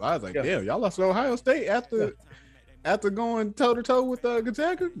rip. I was like, damn, y'all lost to Ohio State after going toe to toe with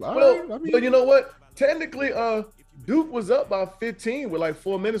Gonzaga. Well, you know what? Technically, Duke was up by 15 with like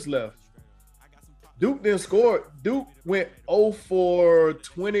 4 minutes left. Duke didn't score. Duke went 0 for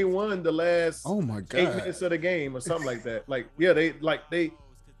 21 the last 8 minutes of the game or something like that. Like, yeah, they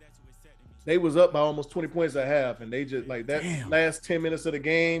was up by almost 20 points at half, and they just like that last 10 minutes of the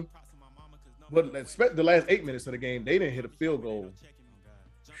game. But the last 8 minutes of the game, they didn't hit a field goal.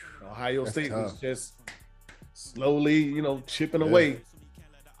 Ohio State was just slowly, you know, chipping away.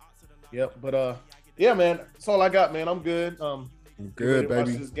 Yep, but yeah, man, that's all I got, man. I'm good. I'm good,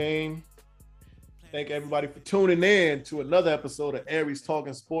 baby. Watch this game. Thank everybody for tuning in to another episode of Aries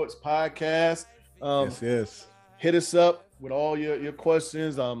Talking Sports Podcast. Yes. Hit us up with all your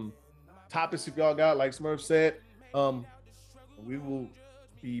questions, topics if y'all got, like Smurf said. We will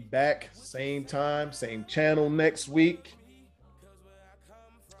be back same time, same channel next week.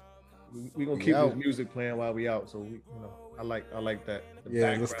 We're gonna keep this music playing while we out, so I like that.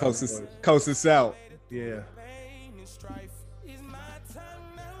 Let's coast us out. Yeah.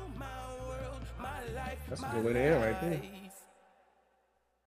 That's a good way to end right there.